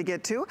more we wanted to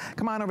get to.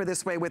 Come on over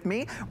this way with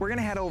me. We're going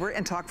to head over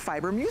and talk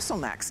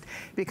Fibromucil next,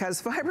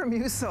 because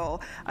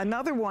Fibromucil,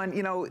 another one,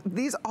 you know,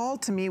 these all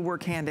to me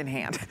work hand in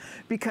hand,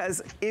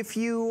 because if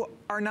you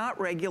are not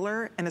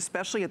regular, and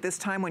especially at this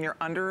time when you're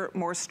under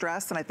more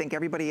stress, and I think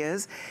everybody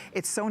is,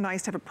 it's so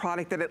nice to have a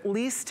product that at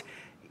least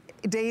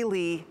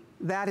daily,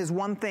 that is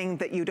one thing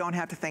that you don't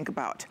have to think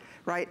about,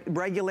 right?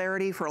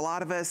 Regularity for a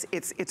lot of us,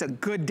 it's a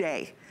good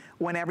day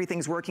when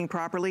everything's working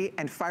properly,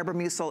 and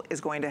Fibromucil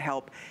is going to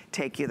help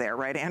take you there,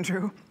 right,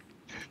 Andrew?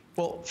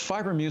 Well,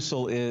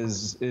 Fibromucil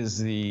is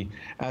the,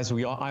 as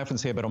I often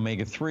say about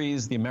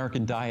omega-3s, the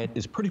American diet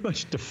is pretty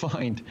much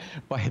defined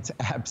by its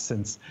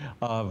absence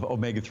of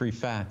omega-3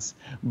 fats.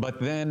 But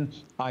then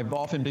I've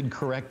often been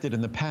corrected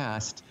in the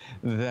past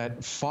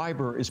that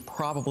fiber is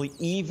probably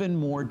even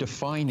more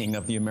defining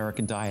of the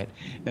American diet.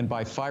 And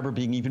by fiber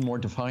being even more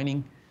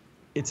defining,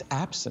 its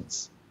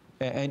absence.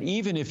 And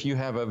even if you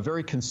have a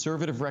very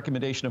conservative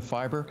recommendation of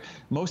fiber,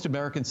 most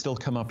Americans still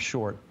come up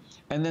short.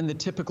 And then the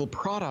typical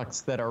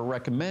products that are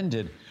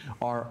recommended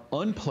are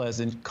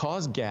unpleasant,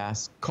 cause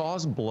gas,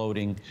 cause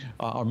bloating,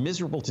 are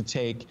miserable to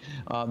take.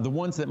 The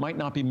ones that might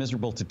not be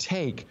miserable to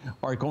take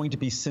are going to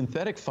be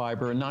synthetic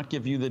fiber and not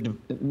give you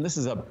and this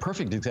is a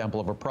perfect example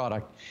of a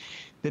product,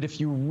 that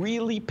if you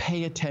really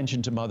pay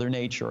attention to Mother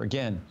Nature,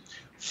 again,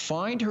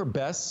 find her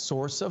best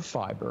source of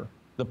fiber,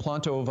 the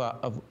Planto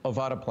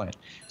ovata plant.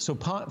 So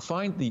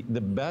find the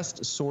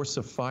best source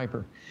of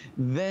fiber.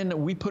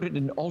 Then we put it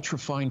in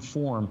ultrafine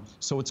form,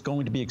 so it's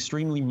going to be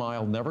extremely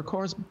mild, never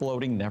cause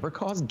bloating, never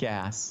cause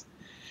gas.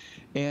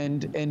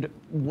 And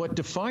what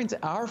defines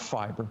our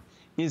fiber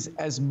is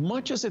as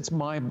much as it's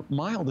mild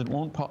and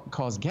won't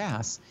cause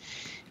gas,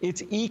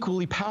 it's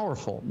equally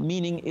powerful,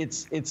 meaning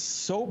it's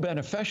so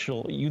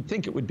beneficial, you'd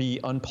think it would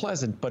be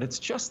unpleasant, but it's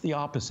just the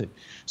opposite.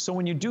 So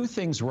when you do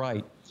things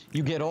right,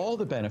 You get all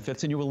the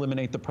benefits and you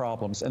eliminate the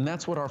problems. And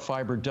that's what our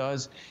fiber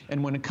does.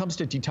 And when it comes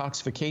to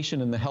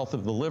detoxification and the health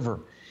of the liver,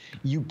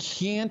 you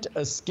can't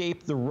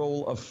escape the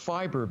role of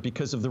fiber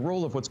because of the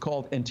role of what's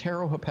called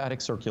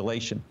enterohepatic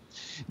circulation.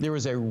 There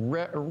is a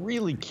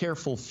really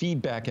careful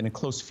feedback and a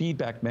close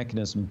feedback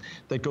mechanism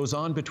that goes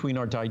on between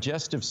our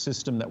digestive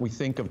system that we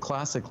think of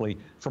classically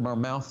from our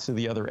mouth to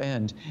the other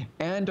end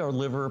and our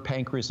liver,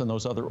 pancreas, and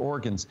those other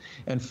organs.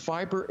 And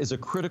fiber is a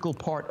critical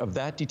part of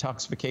that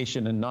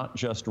detoxification and not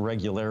just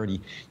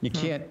regularity. You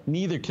can't,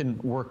 neither can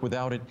work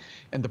without it.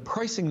 And the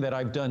pricing that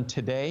I've done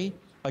today,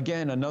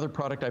 again, another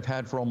product I've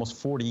had for almost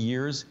 40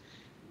 years.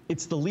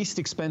 It's the least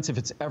expensive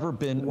it's ever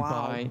been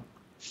by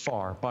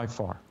far.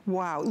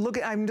 Wow, look,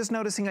 I'm just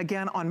noticing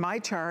again on my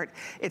chart,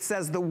 it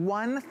says the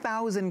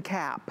 1,000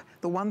 cap.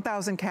 The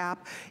 1,000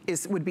 cap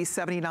would be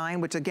 $79,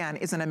 which again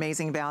is an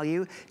amazing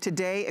value.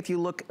 Today, if you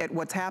look at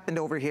what's happened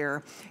over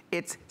here,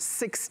 it's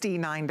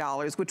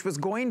 $69, which was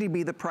going to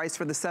be the price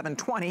for the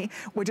 720,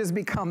 which has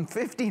become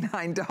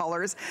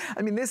 $59.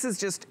 I mean, this is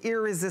just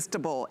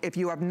irresistible. If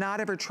you have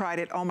not ever tried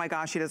it, oh my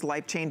gosh, it is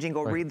life-changing.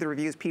 Go read the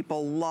reviews.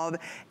 People love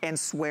and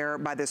swear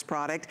by this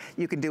product.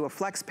 You can do a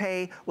flex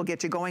pay. We'll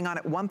get you going on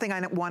it. One thing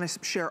I want to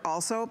share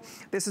also,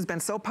 this has been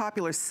so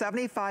popular,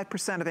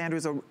 75% of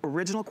Andrew's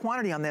original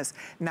quantity on this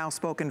now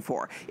spoken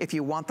for. If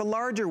you want the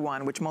larger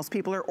one, which most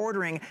people are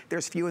ordering,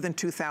 there's fewer than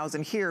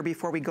 2,000 here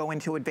before we go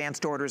into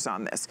advanced orders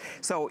on this.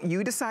 So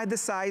you decide the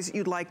size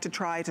you'd like to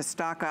try to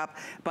stock up,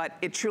 but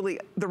it truly,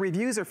 the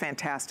reviews are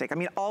fantastic. I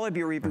mean, all of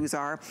your reviews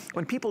are.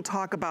 When people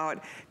talk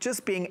about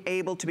just being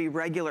able to be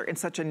regular in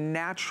such a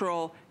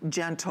natural,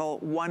 gentle,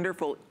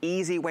 wonderful,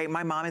 easy way.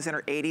 My mom is in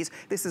her 80s.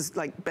 This has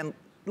like been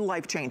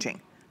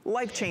life-changing.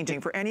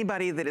 Life-changing for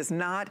anybody that is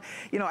not,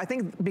 you know, I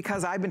think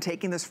because I've been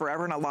taking this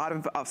forever and a lot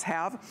of us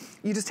have,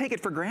 you just take it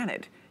for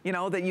granted, you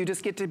know, that you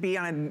just get to be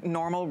on a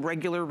normal,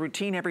 regular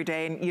routine every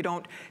day and you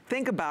don't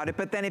think about it.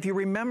 But then if you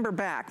remember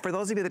back, for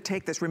those of you that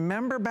take this,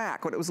 remember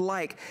back what it was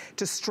like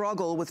to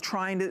struggle with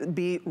trying to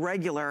be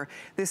regular.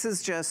 This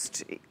is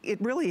just, it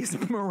really is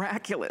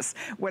miraculous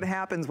what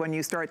happens when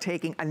you start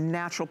taking a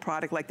natural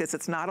product like this.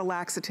 It's not a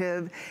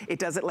laxative. It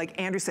doesn't, like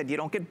Andrew said, you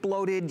don't get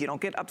bloated, you don't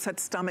get upset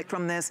stomach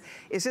from this.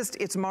 It's just,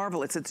 it's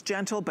marvelous. It's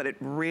gentle, but it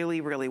really,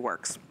 really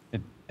works.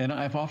 And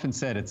I've often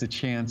said it's a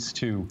chance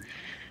to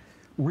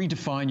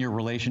redefine your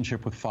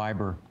relationship with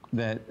fiber,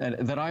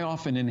 that I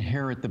often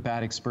inherit the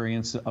bad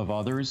experience of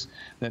others,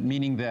 that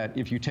meaning that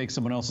if you take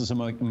someone else's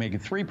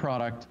omega-3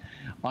 product,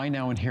 I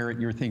now inherit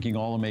your thinking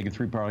all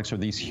omega-3 products are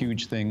these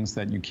huge things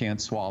that you can't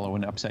swallow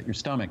and upset your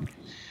stomach.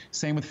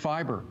 Same with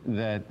fiber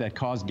that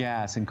cause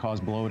gas and cause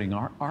bloating.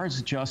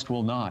 Ours just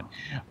will not.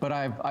 But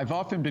I've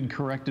often been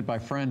corrected by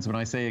friends when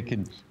I say it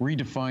can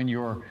redefine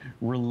your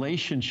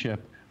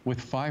relationship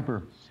with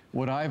fiber.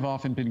 What I've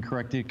often been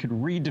corrected, it could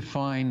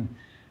redefine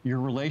your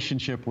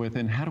relationship with,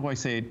 and how do I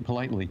say it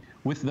politely,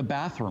 with the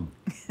bathroom.